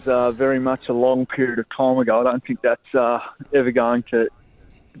Flash is very much a long period of time ago. I don't think that's ever going to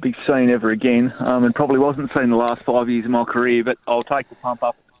be seen ever again. And probably wasn't seen the last 5 years of my career, but I'll take the pump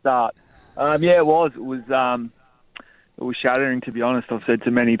up at the start. It was shattering, to be honest. I've said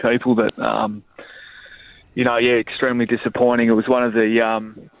to many people that, extremely disappointing. It was one of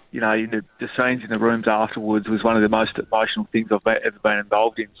the, the scenes in the rooms afterwards was one of the most emotional things I've ever been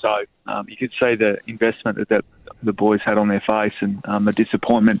involved in. So you could see the investment that the boys had on their face and the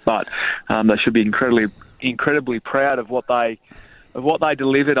disappointment, but they should be incredibly proud of what they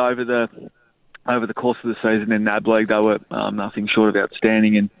delivered over the course of the season in NAB League. They were nothing short of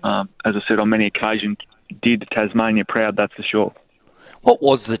outstanding, and as I said, on many occasions, did Tasmania proud, that's for sure. What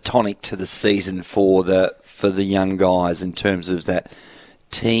was the tonic to the season for the young guys in terms of that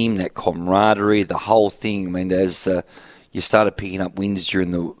team, that camaraderie, the whole thing. I mean, as you started picking up wins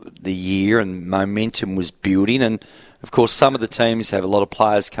during the year and momentum was building, and of course some of the teams have a lot of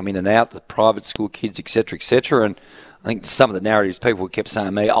players come in and out, the private school kids, etc., etc. And I think some of the narratives people kept saying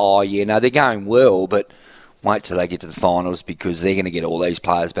to me, oh yeah, no, they're going well, but wait till they get to the finals because they're going to get all these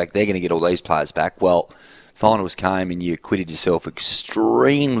players back. They're going to get all these players back. Well, finals came and you acquitted yourself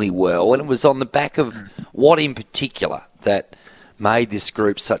extremely well, and it was on the back of what in particular that made this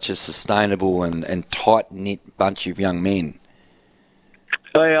group such a sustainable and tight-knit bunch of young men?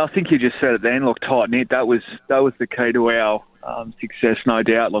 Oh, yeah, I think you just said it then. Look, tight-knit, that was the key to our success, no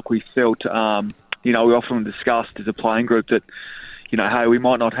doubt. Like, we felt, we often discussed as a playing group that, hey, we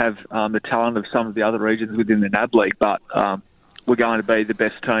might not have the talent of some of the other regions within the NAB League, but we're going to be the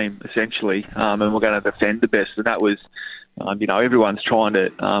best team, essentially, and we're going to defend the best. And that was, everyone's trying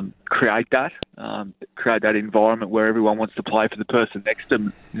to create that environment where everyone wants to play for the person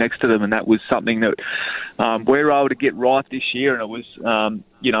next to them, and that was something that we were able to get right this year. And it was,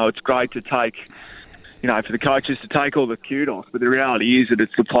 it's great to take, for the coaches to take all the kudos, but the reality is that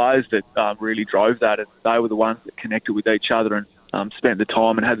it's the players that really drove that, and they were the ones that connected with each other and spent the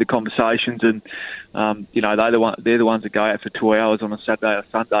time and had the conversations, and they're the ones that go out for 2 hours on a Saturday or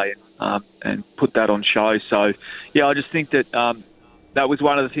Sunday and put that on show. So yeah, I just think that that was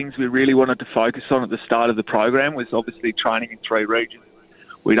one of the things we really wanted to focus on at the start of the program, was obviously training in 3 regions.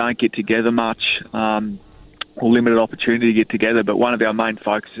 We don't get together much, or limited opportunity to get together, but one of our main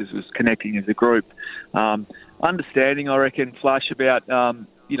focuses was connecting as a group, understanding, I reckon, Flash, about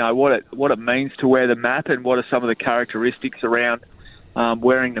what it means to wear the map and what are some of the characteristics around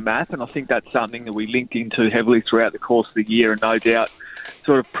wearing the map. And I think that's something that we linked into heavily throughout the course of the year, and no doubt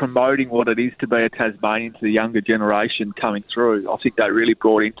sort of promoting what it is to be a Tasmanian to the younger generation coming through. I think they really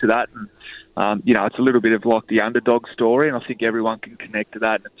brought into that, and it's a little bit of like the underdog story, and I think everyone can connect to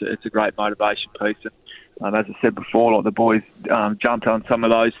that, and it's a great motivation piece. And as I said before, like the boys jumped on some of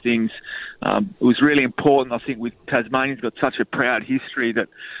those things. It was really important, I think, with Tasmania's got such a proud history that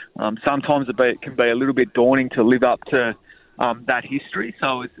sometimes it can be a little bit daunting to live up to that history.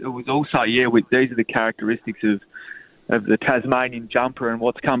 So it was also, these are the characteristics of the Tasmanian jumper and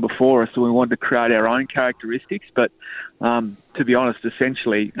what's come before us. So we wanted to create our own characteristics. But to be honest,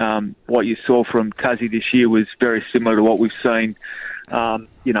 essentially, what you saw from Tassie this year was very similar to what we've seen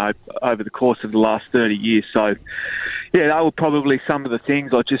over the course of the last 30 years. So, yeah, they were probably some of the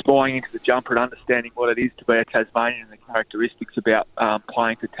things, like just buying into the jumper and understanding what it is to be a Tasmanian and the characteristics about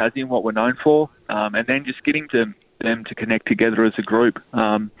playing for Tassie and what we're known for, and then just getting them to connect together as a group.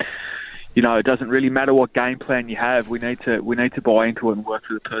 It doesn't really matter what game plan you have. We need to buy into it and work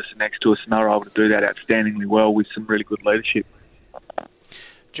for the person next to us, and they're able to do that outstandingly well with some really good leadership.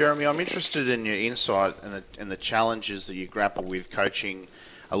 Jeremy, I'm interested in your insight and the challenges that you grapple with coaching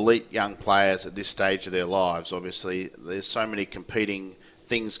elite young players at this stage of their lives. Obviously, there's so many competing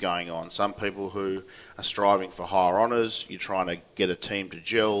things going on. Some people who are striving for higher honours, you're trying to get a team to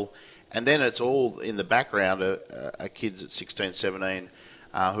gel, and then it's all in the background are kids at 16, 17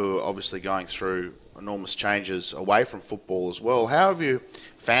 who are obviously going through enormous changes away from football as well. How have you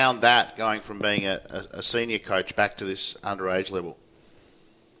found that, going from being a senior coach back to this underage level?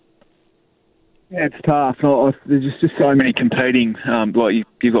 Yeah, it's tough. There's just so many competing.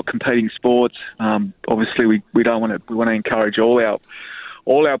 You've got competing sports. Obviously, we don't want to. We want to encourage all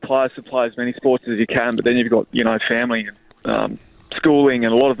our players to play as many sports as you can. But then you've got family, and schooling,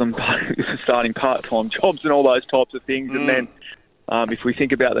 and a lot of them starting part-time jobs and all those types of things. And then if we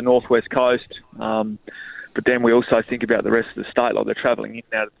think about the Northwest Coast, but then we also think about the rest of the state. Like, they're travelling in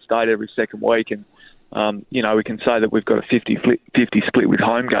and out of the state every second week, and we can say that we've got a 50 split with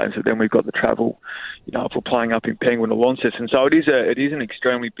home games, but then we've got the travel, if we're playing up in Penguin or Launceston. So it is an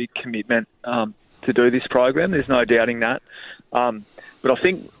extremely big commitment to do this program. There's no doubting that. But I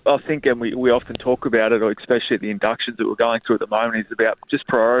think, and we often talk about it, or especially at the inductions that we're going through at the moment, is about just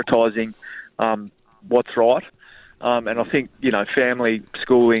prioritising what's right. And I think, family,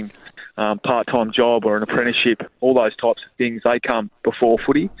 schooling, part-time job or an apprenticeship, all those types of things, they come before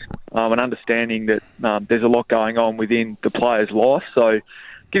footy, and understanding that there's a lot going on within the player's life. So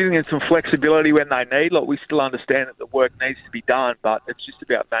giving them some flexibility when they need. Like, we still understand that the work needs to be done, but it's just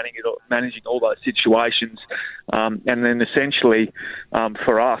about managing all those situations. And then essentially,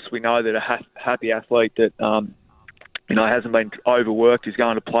 for us, we know that a happy athlete that hasn't been overworked is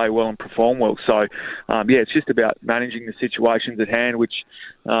going to play well and perform well. So, it's just about managing the situations at hand, which,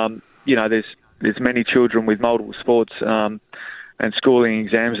 there's many children with multiple sports and schooling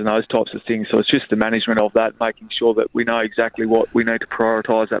exams and those types of things. So it's just the management of that, making sure that we know exactly what we need to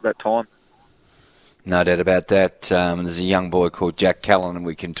prioritise at that time. No doubt about that. There's a young boy called Jack Callan, and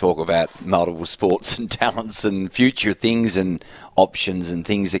we can talk about multiple sports and talents and future things and options and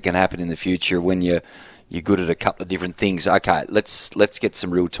things that can happen in the future when you're good at a couple of different things. Okay, let's get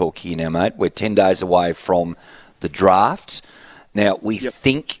some real talk here now, mate. We're 10 days away from the draft. Now, we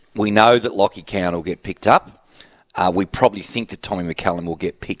know that Lockie Cowan will get picked up. We probably think that Tommy McCallum will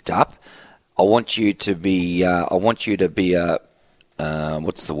get picked up. I want you to be what's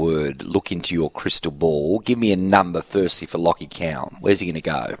the word? Look into your crystal ball. Give me a number firstly for Lockie Cowan. Where's he going to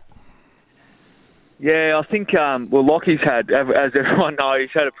go? Yeah, I think, Lockie's had, as everyone knows, he's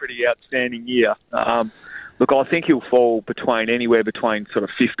had a pretty outstanding year. Look, I think he'll fall anywhere between sort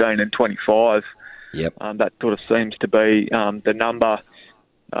of 15 and 25. Yep. That sort of seems to be the number.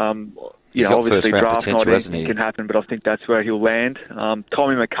 Obviously draft night anything can happen, but I think that's where he'll land.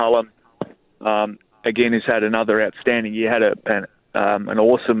 Tommy McCallum, again, has had another outstanding year. Had an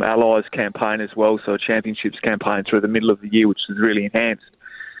awesome Allies campaign as well, so a championships campaign through the middle of the year, which has really enhanced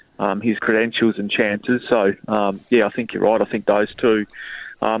his credentials and chances. So, I think you're right. I think those two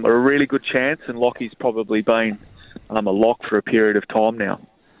are a really good chance, and Lockie's probably been a lock for a period of time now.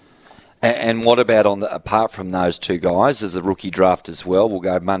 And what about apart from those two guys, there's a rookie draft as well. We'll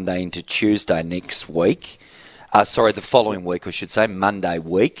go Monday into Tuesday next week. The following week, I should say, Monday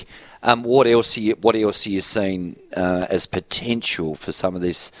week. What else are you seeing as potential for some of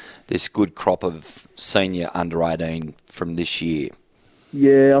this good crop of senior under-18 from this year?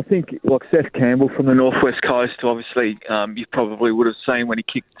 Yeah, I think like Seth Campbell from the Northwest Coast, obviously you probably would have seen when he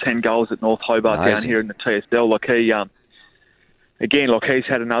kicked 10 goals at North Hobart down here in the TSL. Like he's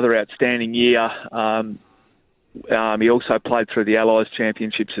had another outstanding year. He also played through the Allies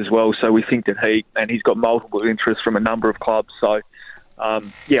Championships as well, so we think that he's got multiple interests from a number of clubs. So, I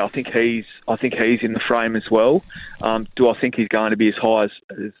think he's in the frame as well. Do I think he's going to be as high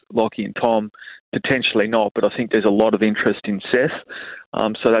as Lockie and Tom? Potentially not, but I think there's a lot of interest in Seth.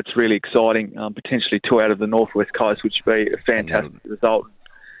 So that's really exciting. Potentially two out of the Northwest Coast, which would be a fantastic result.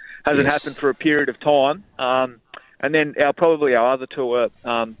 Hasn't happened for a period of time. And then probably our other two are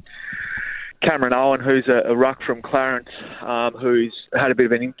Cameron Owen, who's a ruck from Clarence, who's had a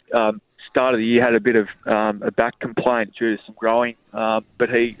bit of start of the year, had a bit of a back complaint due to some growing, but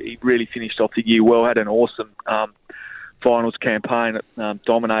he really finished off the year well, had an awesome finals campaign,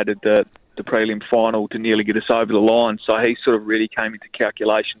 dominated the prelim final to nearly get us over the line, so he sort of really came into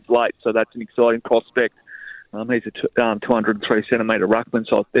calculations late, so that's an exciting prospect. He's a 203 centimetre ruckman,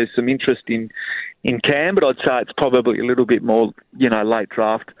 so there's some interest in Cam, but I'd say it's probably a little bit more, late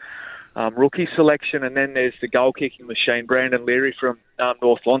draft rookie selection. And then there's the goal-kicking machine, Brandon Leary from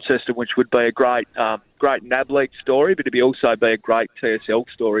North Launceston, which would be a great NAB League story, but it'd also be a great TSL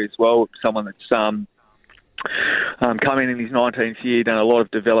story as well. Someone that's come in his 19th year, done a lot of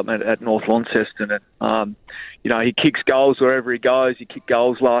development at North Launceston, and he kicks goals wherever he goes. He kicked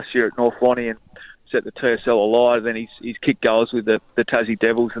goals last year at North Lonnie and set the TSL alive. Then he's kicked goals with the Tassie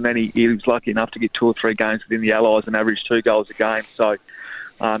Devils, and then he was lucky enough to get 2 or 3 games within the Allies and average 2 goals a game. So,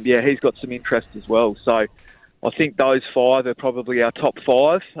 he's got some interest as well. So I think those 5 are probably our top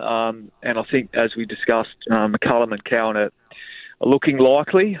 5. And I think, as we discussed, McCallum and Cowan are looking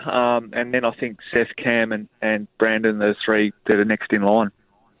likely. And then I think Seth, Cam and Brandon are the 3 that are next in line.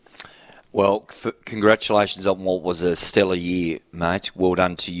 Well, congratulations on what was a stellar year, mate. Well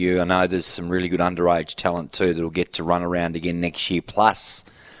done to you. I know there's some really good underage talent too that will get to run around again next year. Plus,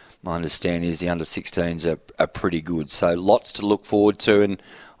 my understanding is the under-16s are pretty good. So lots to look forward to, and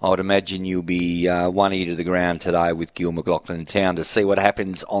I would imagine you'll be one ear to the ground today with Gil McLachlan in town to see what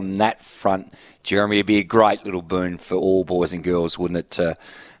happens on that front. Jeremy, it'd be a great little boon for all boys and girls, wouldn't it, to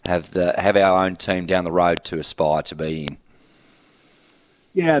have our own team down the road to aspire to be in?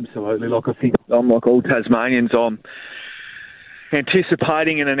 Yeah, absolutely. Like I think I'm like all Tasmanians. I'm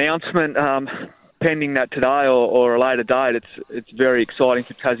anticipating an announcement pending that today or a later date. It's very exciting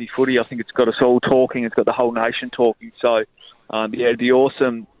for Tassie footy. I think it's got us all talking. It's got the whole nation talking. So, it'd be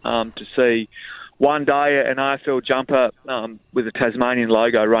awesome to see one day an AFL jumper with a Tasmanian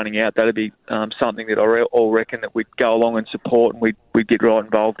logo running out. That'd be something that I all reckon that we'd go along and support and we'd get right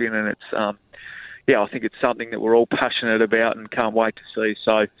involved in. And it's I think it's something that we're all passionate about and can't wait to see.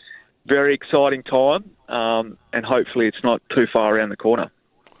 So, very exciting time, and hopefully it's not too far around the corner.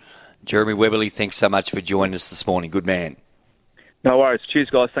 Jeremy Webberley, thanks so much for joining us this morning. Good man. No worries. Cheers,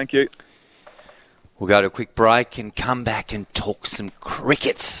 guys. Thank you. We'll go to a quick break and come back and talk some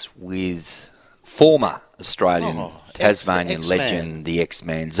crickets with former Australian Tasmanian legend, the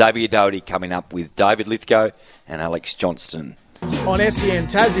X-Man. Xavier Doherty coming up with David Lithgow and Alex Johnston. On SEN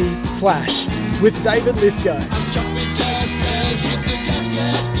Tassie, Flash with David Lithgow.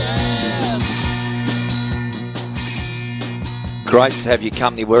 Great to have your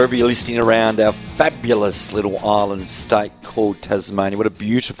company wherever you're listening around our fabulous little island state called Tasmania. What a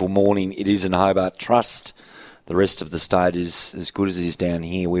beautiful morning it is in Hobart. Trust the rest of the state is as good as it is down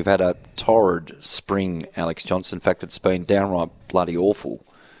here. We've had a torrid spring, Alex Johnson. In fact, it's been downright bloody awful,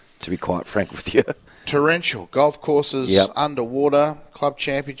 to be quite frank with you. Torrential. Golf courses underwater. Club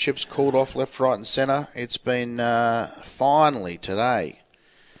championships called off left, right and centre. It's been finally today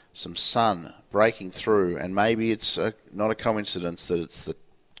some sun breaking through, and maybe it's not a coincidence that it's the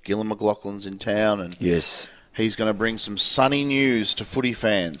Gillon McLaughlin's in town, and yes, he's going to bring some sunny news to footy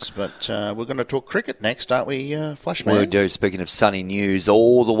fans. But we're going to talk cricket next, aren't we, Flashman? We do. Speaking of sunny news,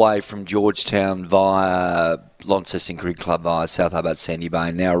 all the way from Georgetown via Launceston Cricket Club via South Hobart Sandy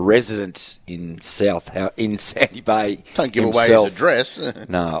Bay, now resident in Sandy Bay. Don't give himself. away his address.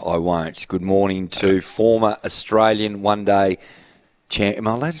 No, I won't. Good morning to former Australian one-day am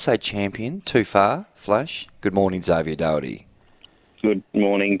I allowed to say champion? Too far, Flash? Good morning, Xavier Doherty. Good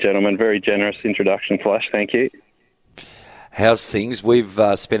morning, gentlemen. Very generous introduction, Flash. Thank you. How's things? We've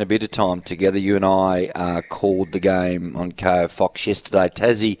spent a bit of time together. You and I called the game on KO Fox yesterday.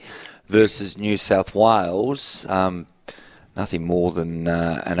 Tassie versus New South Wales. Nothing more than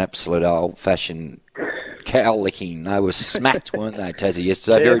an absolute old-fashioned cow licking. They were smacked, weren't they, Tassie,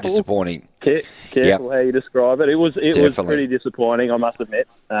 yesterday? Very disappointing. Careful how you describe it. It was pretty disappointing, I must admit.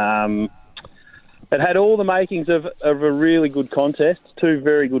 It had all the makings of a really good contest. Two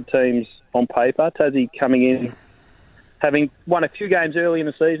very good teams on paper. Tassie coming in, having won a few games early in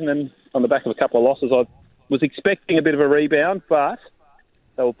the season, and on the back of a couple of losses, I was expecting a bit of a rebound, but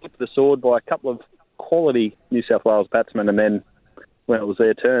they were put to the sword by a couple of quality New South Wales batsmen, and then when it was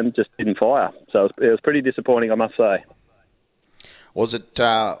their turn, just didn't fire. So it was pretty disappointing, I must say. Was it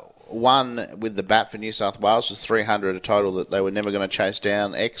one with the bat for New South Wales was 300 a total that they were never going to chase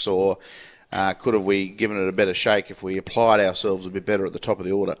down X, or could have we given it a better shake if we applied ourselves a bit better at the top of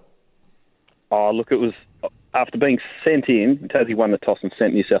the order? Oh, look, it was after being sent in, Tassie won the toss and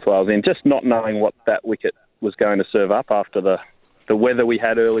sent New South Wales in, just not knowing what that wicket was going to serve up after the weather we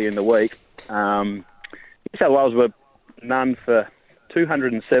had early in the week. New South Wales were none for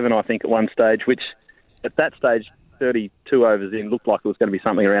 207, I think, at one stage, which at that stage, 32 overs in, looked like it was going to be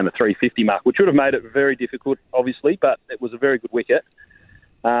something around the 350 mark, which would have made it very difficult, obviously, but it was a very good wicket.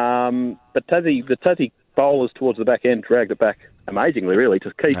 But the Tassie bowlers towards the back end dragged it back amazingly, really.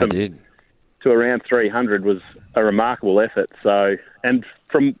 To keep them to around 300 was a remarkable effort. So, and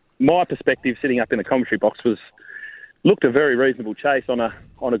from my perspective, sitting up in the commentary box, looked a very reasonable chase on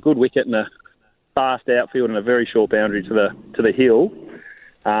a good wicket and a fast outfield and a very short boundary to the hill.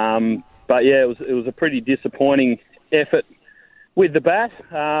 But yeah, it was a pretty disappointing effort with the bat.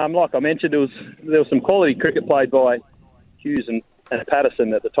 Like I mentioned, there was some quality cricket played by Hughes and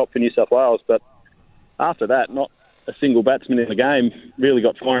Patterson at the top for New South Wales, but after that, not a single batsman in the game really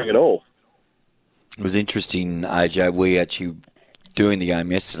got firing at all. It was interesting, AJ. We actually, doing the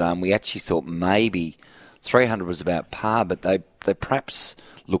game yesterday, and we actually thought maybe 300 was about par, but they perhaps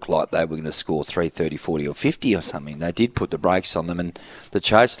looked like they were going to score 330, 40 or 50 or something. They did put the brakes on them, and the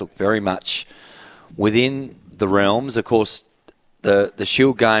chase looked very much within the realms. Of course, the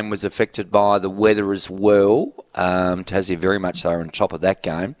Shield game was affected by the weather as well. Tassie very much they were on top of that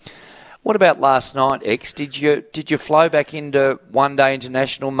game. What about last night, X? Did you flow back into one-day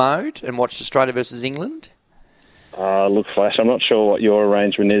international mode and watch Australia versus England? Look, Flash, I'm not sure what your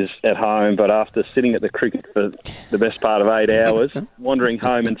arrangement is at home, but after sitting at the cricket for the best part of 8 hours, wandering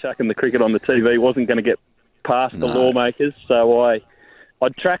home and chucking the cricket on the TV wasn't going to get past the lawmakers. So I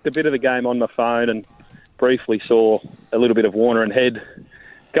tracked a bit of the game on my phone and briefly saw a little bit of Warner and Head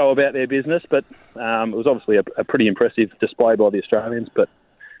go about their business, but it was obviously a pretty impressive display by the Australians. But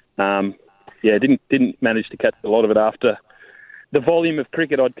didn't manage to catch a lot of it after the volume of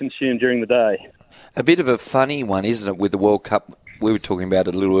cricket I'd consumed during the day. A bit of a funny one, isn't it, with the World Cup? We were talking about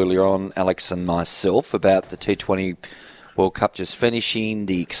it a little earlier on, Alex and myself, about the T20 World Cup just finishing,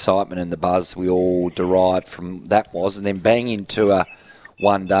 the excitement and the buzz we all derived from that was, and then bang into a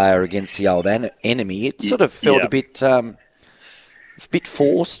one-dayer against the old enemy. It sort of felt a bit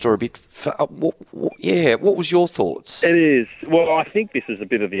forced or a bit... what was your thoughts? It is. Well, I think this is a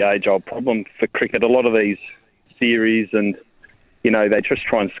bit of the age-old problem for cricket. A lot of these series and... they just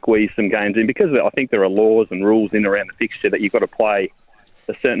try and squeeze some games in because I think there are laws and rules in around the fixture that you've got to play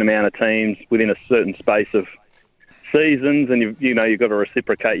a certain amount of teams within a certain space of seasons, and you've got to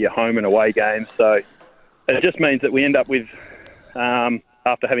reciprocate your home and away games. So it just means that we end up with,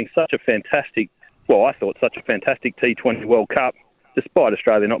 after having such a fantastic T20 World Cup, despite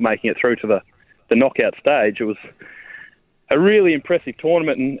Australia not making it through to the knockout stage, it was a really impressive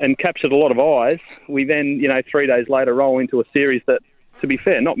tournament and captured a lot of eyes. We then, 3 days later, roll into a series that, to be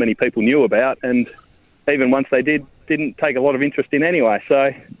fair, not many people knew about, and even once they didn't take a lot of interest in anyway.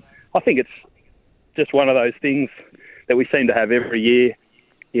 So I think it's just one of those things that we seem to have every year.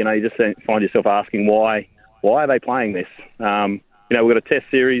 You just find yourself asking why are they playing this? We've got a test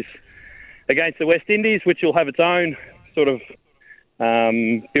series against the West Indies, which will have its own sort of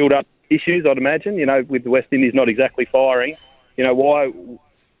build-up issues, I'd imagine, with the West Indies not exactly firing. Why,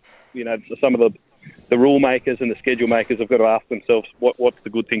 some of the rule makers and the schedule makers have got to ask themselves what's the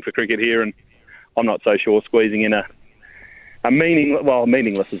good thing for cricket here, and I'm not so sure squeezing in a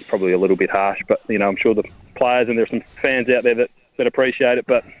meaningless is probably a little bit harsh, but, I'm sure the players and there are some fans out there that appreciate it,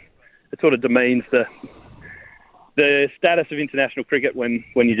 but it sort of demeans the status of international cricket when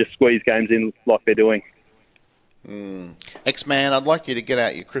you just squeeze games in like they're doing. X-Man, I'd like you to get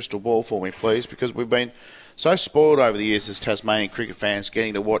out your crystal ball for me, please, because we've been so spoiled over the years as Tasmanian cricket fans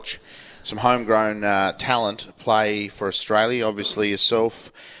getting to watch some homegrown talent play for Australia. Obviously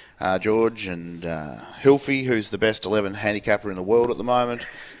yourself, George, and Hilfy, who's the best 11 handicapper in the world at the moment.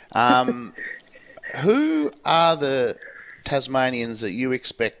 Who are the Tasmanians that you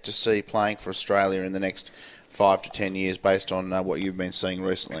expect to see playing for Australia in the next 5 to 10 years based on what you've been seeing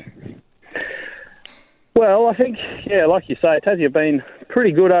recently? Well, I think, like you say, Tassie have been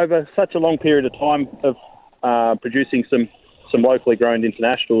pretty good over such a long period of time of producing some locally grown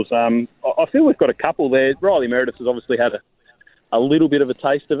internationals. I feel we've got a couple there. Riley Meredith has obviously had a little bit of a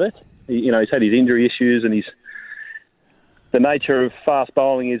taste of it. He's had his injury issues, and the nature of fast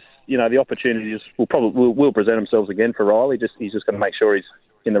bowling is, the opportunities will present themselves again for Riley. He's just going to make sure he's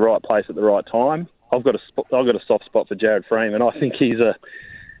in the right place at the right time. I've got a soft spot for Jared Freeman. I think he's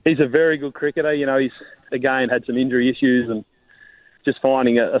a very good cricketer. He's again had some injury issues and just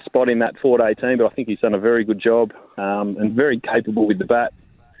finding a spot in that 4-day team. But I think he's done a very good job and very capable with the bat,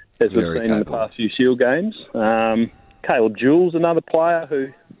 as we've seen in the past few Shield games. Caleb Jules, another player who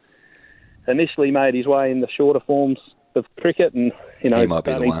initially made his way in the shorter forms of cricket, and he might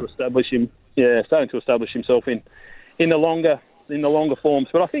be the one. starting to establish himself in the longer forms.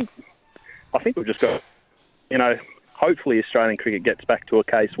 But I think we've just got, hopefully Australian cricket gets back to a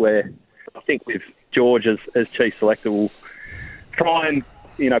case where I think with George as chief selector will try and,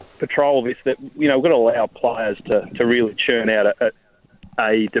 patrol this, that, we've got to allow players to really churn out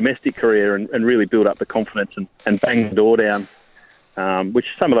a domestic career and really build up the confidence and bang the door down, which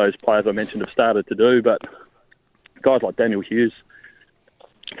some of those players I mentioned have started to do, but guys like Daniel Hughes,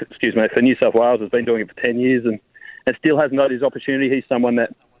 for New South Wales, has been doing it for 10 years and still hasn't got his opportunity. He's someone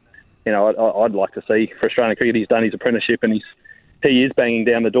that, I'd like to see for Australian cricket. He's done his apprenticeship and he is banging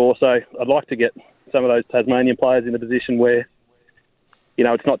down the door. So I'd like to get some of those Tasmanian players in a position where,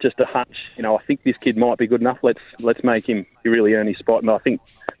 it's not just a hunch. I think this kid might be good enough. Let's make him really earn his spot. And I think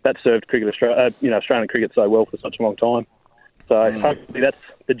that served Australian cricket so well for such a long time. So hopefully that's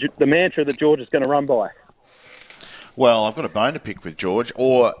the mantra that George is going to run by. Well, I've got a bone to pick with George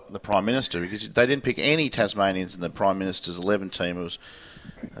or the Prime Minister, because they didn't pick any Tasmanians in the Prime Minister's 11 team. It was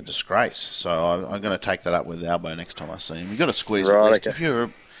a disgrace. So I'm going to take that up with Albo next time I see him. You've got to squeeze at least.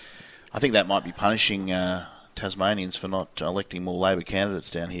 Okay. I think that might be punishing Tasmanians for not electing more Labor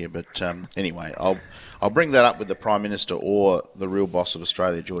candidates down here. But anyway, I'll bring that up with the Prime Minister or the real boss of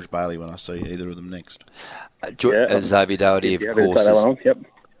Australia, George Bailey, when I see either of them next. Xavier Doherty, of course.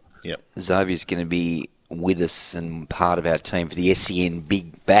 Yep. Xavier's going to be with us and part of our team for the SEN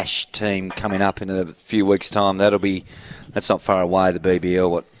Big Bash team coming up in a few weeks' time. That's not far away, the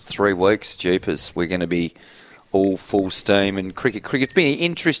BBL, 3 weeks? Jeepers. We're going to be all full steam. And cricket's been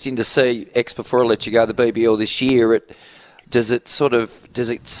interesting to see, before I let you go, the BBL this year. Does it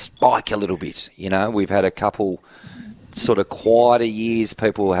spike a little bit? We've had a couple sort of quieter years.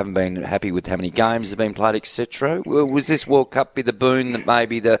 People haven't been happy with how many games have been played, etc. Was this World Cup be the boon that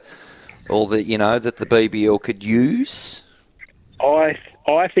maybe that the BBL could use?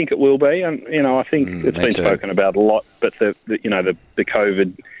 I think it will be, and I think it's been spoken about a lot. But the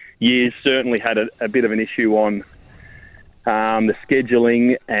COVID years certainly had a bit of an issue on the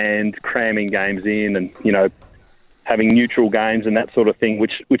scheduling and cramming games in, and having neutral games and that sort of thing,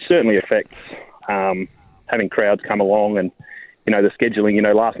 which certainly affects having crowds come along, and the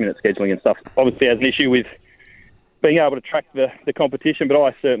scheduling, last minute scheduling and stuff. Obviously has an issue with being able to track the competition, but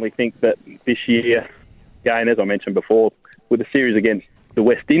I certainly think that this year, again, as I mentioned before, with the series against the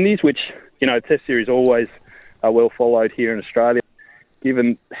West Indies, which, Test series always are well followed here in Australia,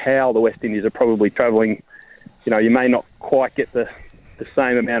 given how the West Indies are probably travelling, you may not quite get the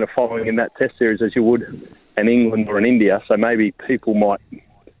same amount of following in that Test series as you would in England or in India, so maybe people might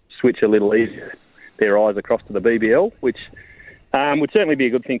switch a little easier their eyes across to the BBL, which would certainly be a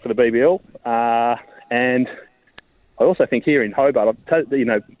good thing for the BBL. And I also think here in Hobart,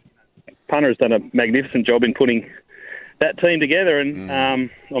 Punter has done a magnificent job in putting that team together, and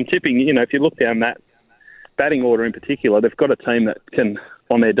I'm tipping, if you look down that batting order in particular, they've got a team that can,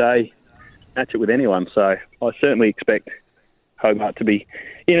 on their day, match it with anyone. So I certainly expect Hobart to be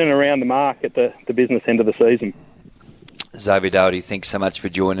in and around the mark at the business end of the season. Xavier Doherty, thanks so much for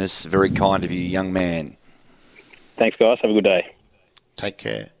joining us. Very kind of you, young man. Thanks, guys. Have a good day. Take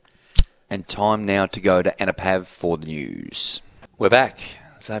care. And time now to go to Anapav for the news. We're back.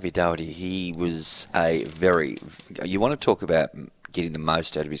 Xavier Doherty, he was you want to talk about getting the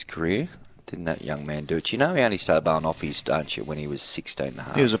most out of his career? Didn't that young man do it? You know, he only started bowling offies, don't you, when he was 16 and a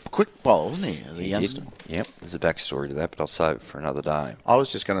half. He was a quick bowler, wasn't he, as a youngster? Yep, there's a backstory to that, but I'll save it for another day. I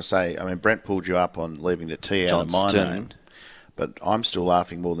was just going to say, Brent pulled you up on leaving the T out of my name, but I'm still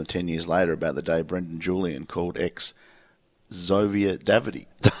laughing more than 10 years later about the day Brendan Julian called Xavier Doherty.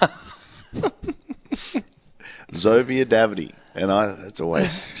 Xavier Doherty. And it's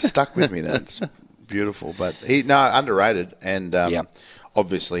always stuck with me. That's beautiful. But underrated. And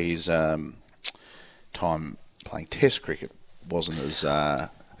obviously his time playing Test cricket wasn't as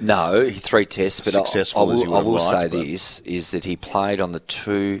no, 3 tests, but successful I will say this is that he played on the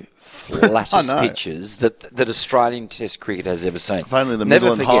 2 flattest pitches that Australian Test cricket has ever seen. If only the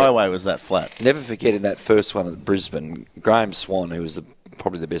Midland Highway was that flat. Never forgetting that first one at Brisbane. Graham Swan, who was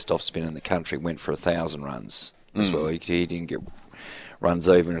probably the best off spinner in the country, went for 1,000 runs as well. He didn't get runs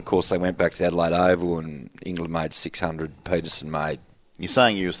even. Of course, they went back to Adelaide Oval and England made 600. Peterson made. You're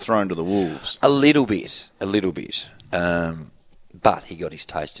saying he was thrown to the wolves? A little bit. But he got his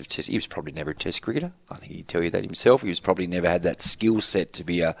taste of Test. He was probably never a Test cricketer. I think he'd tell you that himself. He was probably never had that skill set to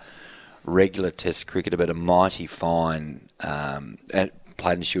be a regular Test cricketer, but a mighty fine. And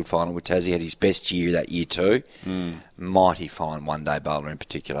played in the Shield final with Tassie. Had his best year that year too. Mighty fine one-day bowler in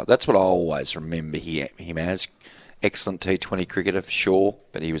particular. That's what I always remember him as. Excellent T20 cricketer for sure,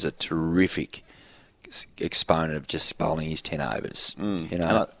 but he was a terrific exponent of just bowling his 10 overs. And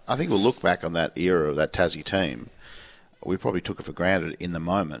I think we'll look back on that era of that Tassie team. We probably took it for granted in the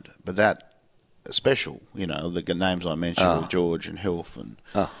moment, but that special, the names I mentioned with George and Hilf and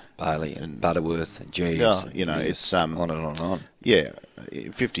Bailey and Butterworth and Jeeves. It's on and on and on. Yeah,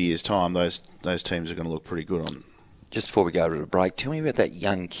 in 50 years' time, those teams are going to look pretty good on. Just before we go to the break, tell me about that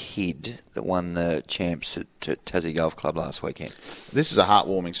young kid that won the champs at Tassie Golf Club last weekend. This is a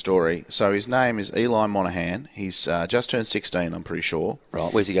heartwarming story. So his name is Eli Monaghan. He's just turned 16, I'm pretty sure.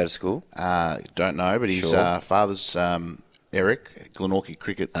 Right, where's he go to school? Don't know, but his father's Eric, Glenorchy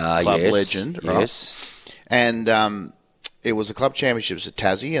Cricket Club legend. Right? Yes. And it was the club championships at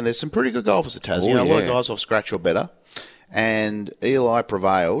Tassie, and there's some pretty good golfers at Tassie. A lot of guys off scratch or better. And Eli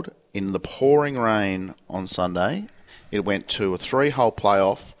prevailed in the pouring rain on Sunday. It went to a 3-hole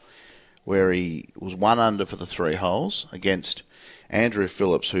playoff where he was 1 under for the 3 holes against Andrew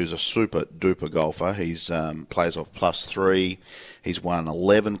Phillips, who's a super-duper golfer. He's plays off +3. He's won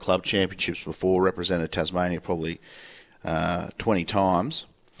 11 club championships before, represented Tasmania probably 20 times.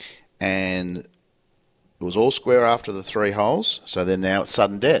 And it was all square after the 3 holes, so then now it's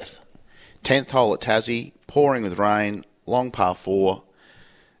sudden death. 10th hole at Tassie, pouring with rain, long par 4.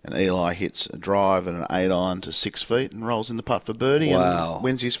 And Eli hits a drive and an 8-iron to 6 feet and rolls in the putt for birdie and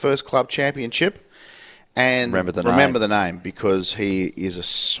wins his first club championship. And remember the name because he is a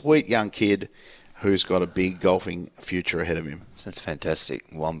sweet young kid who's got a big golfing future ahead of him. That's fantastic.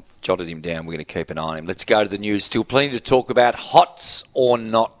 Well, I've jotted him down. We're going to keep an eye on him. Let's go to the news. Still plenty to talk about. Hots or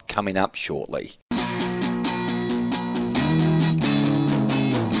not coming up shortly.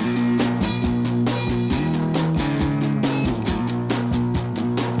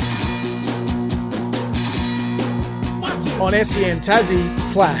 On SEN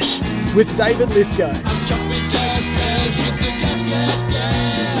Tassie, Flash, with David Lithgow.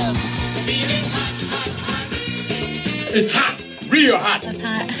 It's hot, real hot. That's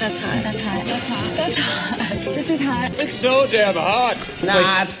hot, that's hot, that's hot, that's hot, that's hot. This is hot. It's so damn hot.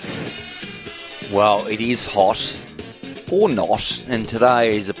 Not. Well, it is hot. Or not. And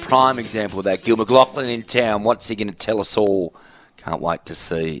today is a prime example of that. Gil McLaughlin in town. What's he going to tell us all? Can't wait to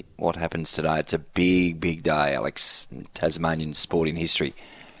see what happens today. It's a big, big day, Alex, in Tasmanian sporting history.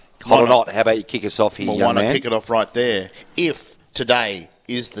 Hot or not, how about you kick us off here, young man? Why not kick it off right there? If today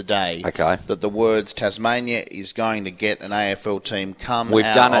is the day that the words Tasmania is going to get an AFL team We've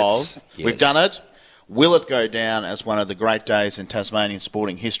done it. We've done it. Will it go down as one of the great days in Tasmanian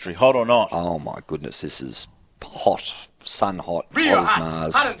sporting history? Hot or not? Oh, my goodness, this is hot. Sun hot. Real hot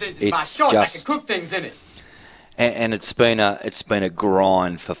as Mars. It's just... I can cook things in it. And it's been a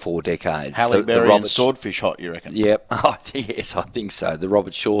grind for 4 decades. Halle Berry and Swordfish Hot, you reckon? Yep. Yes, I think so. The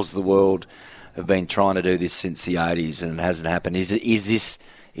Robert Shaws of the world have been trying to do this since the 80s, and it hasn't happened. Is this?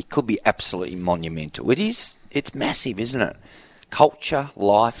 It could be absolutely monumental. It is. It's massive, isn't it? Culture,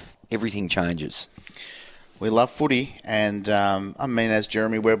 life, everything changes. We love footy, and as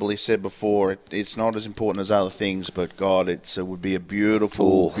Jeremy Webley said before, it's not as important as other things, but God, it would be a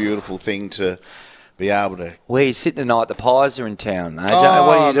beautiful, beautiful thing to be able to. Where you sitting tonight? The Pies are in town. AJ,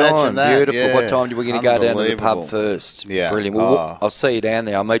 what are you doing? That, Beautiful. yeah. What time are we going to go down to the pub first? Yeah. Brilliant. Well, I'll see you down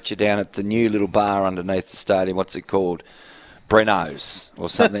there. I'll meet you down at the new little bar underneath the stadium. What's it called? Breno's or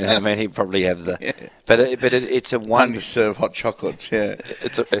something. I mean, he'd probably have the. Yeah. But it's a wonderful. Serve hot chocolates. Yeah.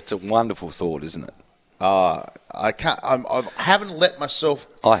 It's a wonderful thought, isn't it? I can't. I haven't let myself.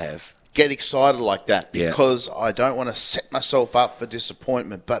 I have. Get excited like that because I don't want to set myself up for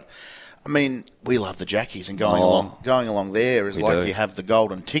disappointment. But I mean, we love the Jackies, and going along there is like you have the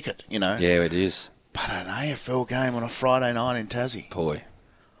golden ticket, you know. Yeah, it is. But an AFL game on a Friday night in Tassie. Boy.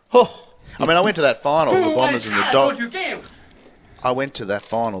 Oh, I mean, I went to that final, the Bombers and the Dogs. I went to that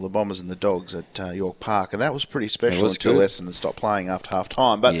final, the Bombers and the Dogs at York Park, and that was pretty special until Essendon stopped playing after half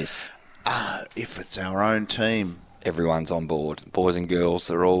time. But if it's our own team, everyone's on board. Boys and girls,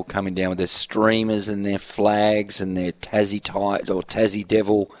 they're all coming down with their streamers and their flags and their Tassie Tide or Tassie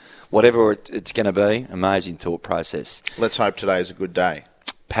Devil, whatever it's going to be. Amazing thought process. Let's hope today is a good day.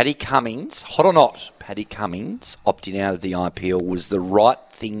 Paddy Cummins, hot or not, Paddy Cummins opting out of the IPL was the right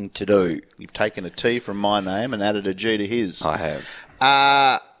thing to do. You've taken a T from my name and added a G to his. I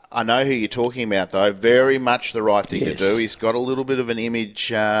have. I know who you're talking about, though. Very much the right thing to do. He's got a little bit of an image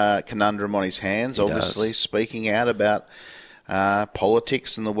conundrum on his hands, obviously, speaking out about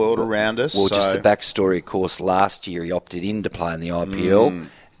politics and the world around us. Well, just the backstory, of course, last year he opted in to play in the IPL,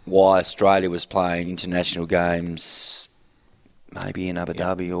 while Australia was playing international games, maybe in Abu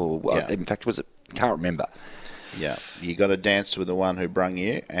Dhabi or, in fact, was it? Can't remember. Yeah, you got to dance with the one who brung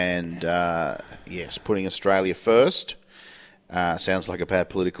you, and yes, putting Australia first. Sounds like a bad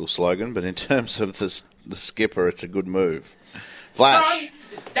political slogan, but in terms of the skipper, it's a good move. Flash.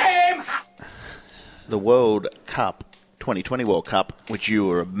 The World Cup, 2020 World Cup, which you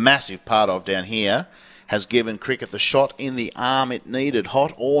were a massive part of down here, has given cricket the shot in the arm it needed.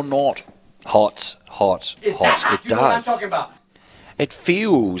 Hot or not? Hot. It does. What I'm talking about. It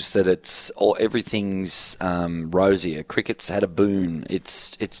feels that everything's rosier. Cricket's had a boom.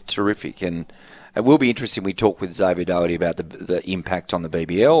 It's terrific, and it will be interesting. We talk with Xavier Doherty about the impact on the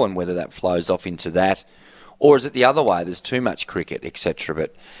BBL and whether that flows off into that, or is it the other way? There's too much cricket, etc.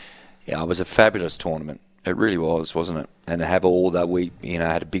 But yeah, it was a fabulous tournament. It really was, wasn't it? And to have all that, we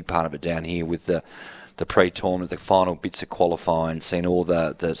had a big part of it down here with the pre-tournament, the final bits of qualifying, seeing all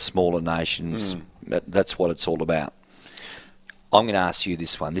the smaller nations. That's what it's all about. I'm going to ask you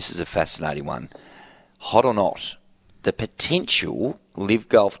this one. This is a fascinating one. Hot or not, the potential Live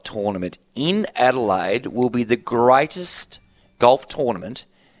Golf tournament in Adelaide will be the greatest golf tournament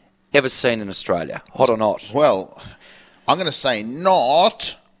ever seen in Australia. Hot or not? Well, I'm going to say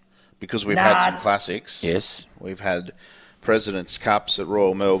not, because we've had some classics. Yes. We've had President's Cups at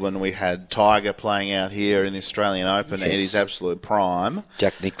Royal Melbourne. We had Tiger playing out here in the Australian Open at his absolute prime.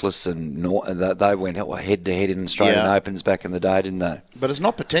 Jack Nicklaus and they went head-to-head in Australian Opens back in the day, didn't they? But it's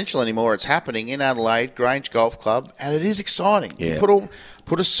not potential anymore. It's happening in Adelaide, Grange Golf Club, and it is exciting. Yeah.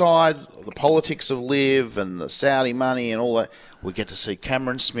 Put aside the politics of Live and the Saudi money and all that. We get to see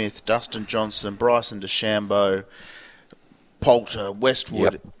Cameron Smith, Dustin Johnson, Bryson DeChambeau, Poulter,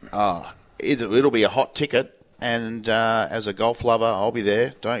 Westwood. Yep. It'll be a hot ticket. And as a golf lover, I'll be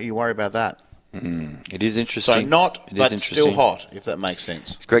there. Don't you worry about that. It is interesting. So but still hot, if that makes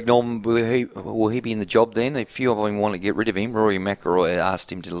sense. Greg Norman, will he be in the job then? A few of them want to get rid of him. Rory McIlroy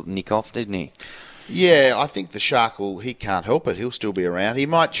asked him to nick off, didn't he? Yeah, I think the Shark he can't help it. He'll still be around. He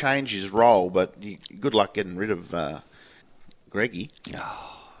might change his role, but good luck getting rid of Greggy.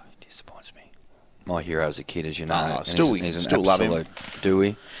 Oh, he disappoints me. My hero as a kid, as you know. Still love him. Do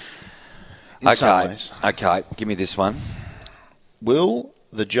we? Okay, give me this one. Will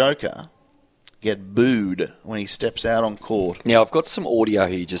the Joker get booed when he steps out on court? Now, I've got some audio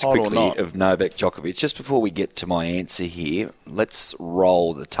here just quickly of Novak Djokovic. Just before we get to my answer here, let's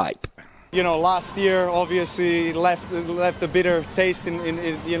roll the tape. Last year, obviously, left a bitter taste in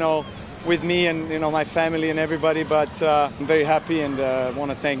with me and, my family and everybody, but I'm very happy and want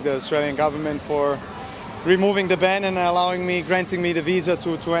to thank the Australian government for removing the ban and granting me the visa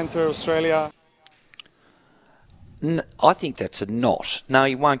to enter Australia. I think that's a not. No,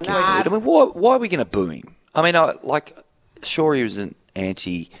 he won't get booed. I mean, why are we going to boo him? I mean, sure he was an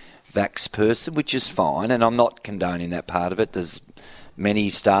anti vax person, which is fine, and I'm not condoning that part of it. There's many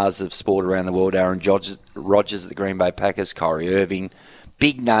stars of sport around the world, Aaron Rodgers at the Green Bay Packers, Kyrie Irving,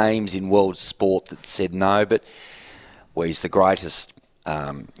 big names in world sport that said no, but he's the greatest.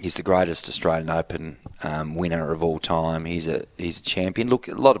 He's the greatest Australian Open winner of all time. He's a champion. Look,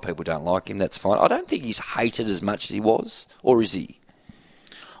 a lot of people don't like him. That's fine. I don't think he's hated as much as he was, or is he?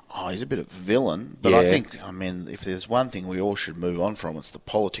 Oh, he's a bit of a villain, but I think, if there's one thing we all should move on from, it's the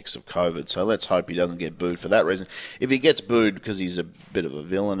politics of COVID. So let's hope he doesn't get booed for that reason. If he gets booed because he's a bit of a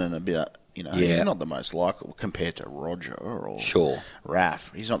villain and a bit, he's not the most likeable compared to Roger or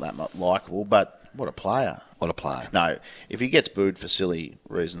Raf. He's not that much likeable, but what a player. What a player. No, if he gets booed for silly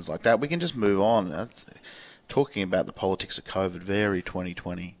reasons like that, we can just move on. Talking about the politics of COVID, very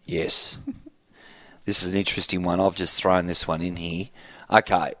 2020. Yes. This is an interesting one. I've just thrown this one in here.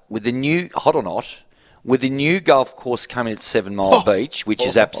 Okay, with the new, hot or not, with the new golf course coming at 7 Mile Beach, which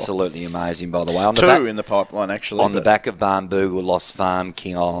is absolutely amazing, by the way. On the Two in the pipeline, actually. On the back of Barnbougle, Lost Farm,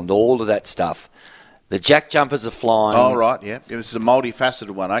 King Island, all of that stuff. The jack jumpers are flying. Oh, right, yeah. It was a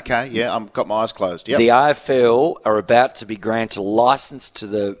multifaceted one. Okay, yeah, I've got my eyes closed. Yep. The AFL are about to be granted a licence to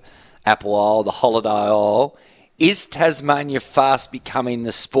the Apple Isle, the Holiday Isle. Is Tasmania fast becoming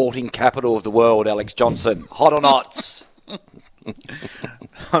the sporting capital of the world, Alex Johnson? Hot or not?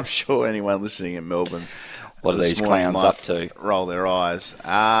 I'm sure anyone listening in Melbourne, what are these clowns up to? Roll their eyes.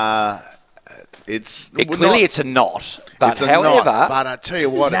 It's a not. But however, but I tell you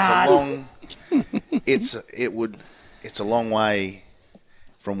what, it's a long way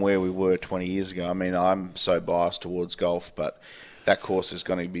from where we were 20 years ago. I mean, I'm so biased towards golf, but that course is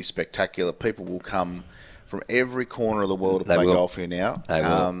going to be spectacular. People will come from every corner of the world to play golf here now. They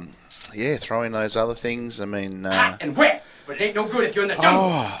will. Yeah, throw in those other things. I mean, and wet, but it ain't no good if you're in the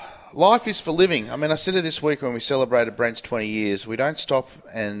jungle. Life is for living. I mean, I said it this week when we celebrated Brent's 20 years. We don't stop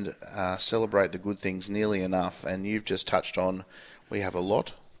and celebrate the good things nearly enough. And you've just touched on, we have a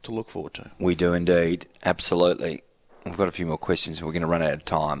lot to look forward to. We do indeed. Absolutely. We've got a few more questions and we're going to run out of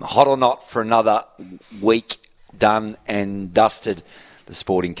time. Hot or not for another week, done and dusted. The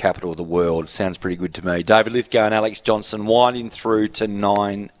sporting capital of the world. Sounds pretty good to me. David Lithgow and Alex Johnson winding through to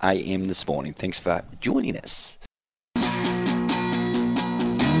 9 a.m. this morning. Thanks for joining us.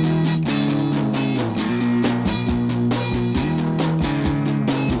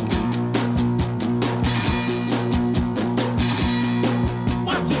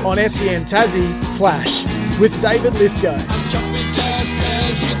 On SEN Tassie, Flash with David Lithgow.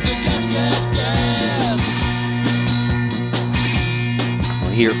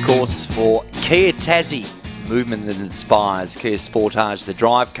 Here, of course, for Kia Tassie, movement that inspires. Kia Sportage, the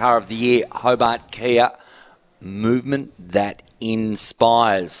drive car of the year. Hobart Kia, movement that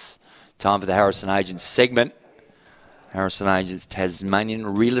inspires. Time for the Harrison Agents segment. Harrison Agents,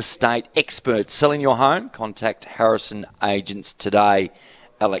 Tasmanian real estate experts. Selling your home? Contact Harrison Agents today.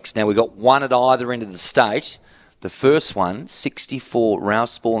 Alex, now we've got one at either end of the state. The first one, 64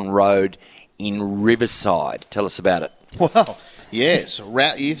 Rousebourne Road in Riverside. Tell us about it. Wow. Yes,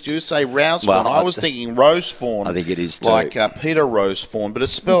 you do say Rousebourne. Well, I was thinking Rosefawn. I think it is too. Like Peter Rosefawn, but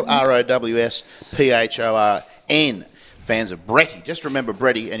it's spelled Rowsphorn. Fans of Bretty. Just remember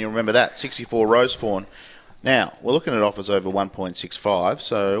Bretty, and you'll remember that. 64 Rosefawn. Now, we're looking at offers over 1.65,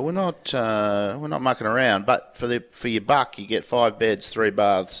 so we're not mucking around. But for your buck, you get 5 beds, 3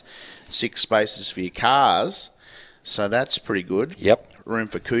 baths, 6 spaces for your cars. So that's pretty good. Yep. Room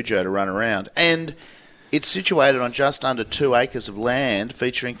for Cujo to run around. And it's situated on just under 2 acres of land,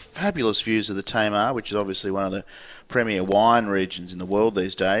 featuring fabulous views of the Tamar, which is obviously one of the premier wine regions in the world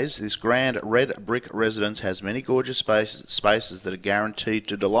these days. This grand red brick residence has many gorgeous spaces that are guaranteed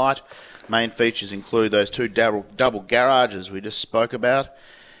to delight. Main features include those 2 double garages we just spoke about.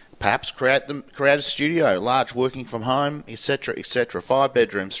 Perhaps create a studio, large working from home, etc., etc. 5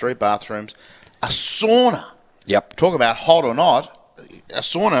 bedrooms, 3 bathrooms, a sauna. Yep. Talk about hot or not. A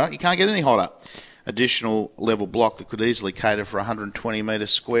sauna, you can't get any hotter. Additional level block that could easily cater for 120 metre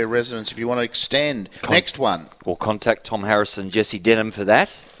square residence if you want to extend. Next one. Or contact Tom Harrison, Jesse Denham for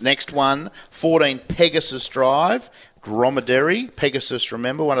that. Next one, 14 Pegasus Drive, Dromedary. Pegasus,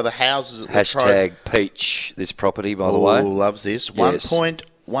 remember, one of the houses... Hashtag peach, this property, by the way. Oh, loves this. Yes.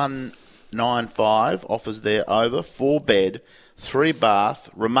 1.195 offers there over, 4 bed, 3 bath,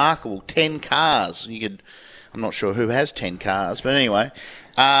 remarkable, 10 cars. I'm not sure who has 10 cars, but anyway...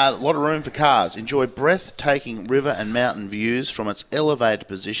 a lot of room for cars. Enjoy breathtaking river and mountain views from its elevated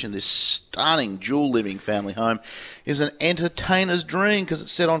position. This stunning dual-living family home is an entertainer's dream because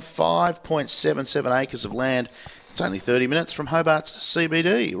it's set on 5.77 acres of land. It's only 30 minutes from Hobart's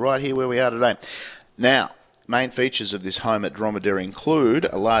CBD, right here where we are today. Now, Main features of this home at Dromedary include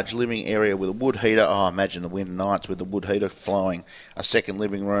a large living area with a wood heater. Oh, imagine the winter nights with the wood heater flowing. A second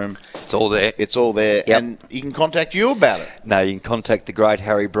living room. It's all there. It's all there. Yep. And you can contact you about it. No, you can contact the great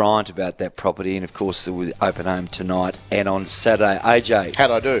Harry Bryant about that property. And, of course, we'll open home tonight and on Saturday. AJ.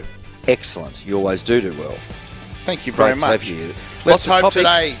 How'd I do? Excellent. You always do well. Thank you very Great to much. have you. Let's Lots of hope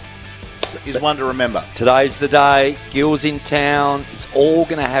topics. today is one to remember. Today's the day. Gil's in town. It's all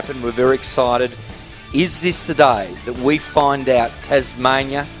going to happen. We're very excited. Is this the day that we find out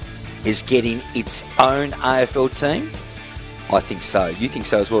Tasmania is getting its own AFL team? I think so. You think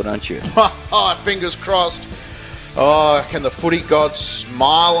so as well, don't you? Oh, fingers crossed. Oh, can the footy gods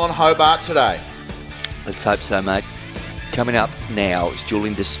smile on Hobart today? Let's hope so, mate. Coming up now is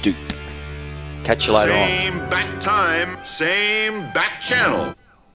Julian De Stoop. Catch you later on. Same bat time, same bat channel.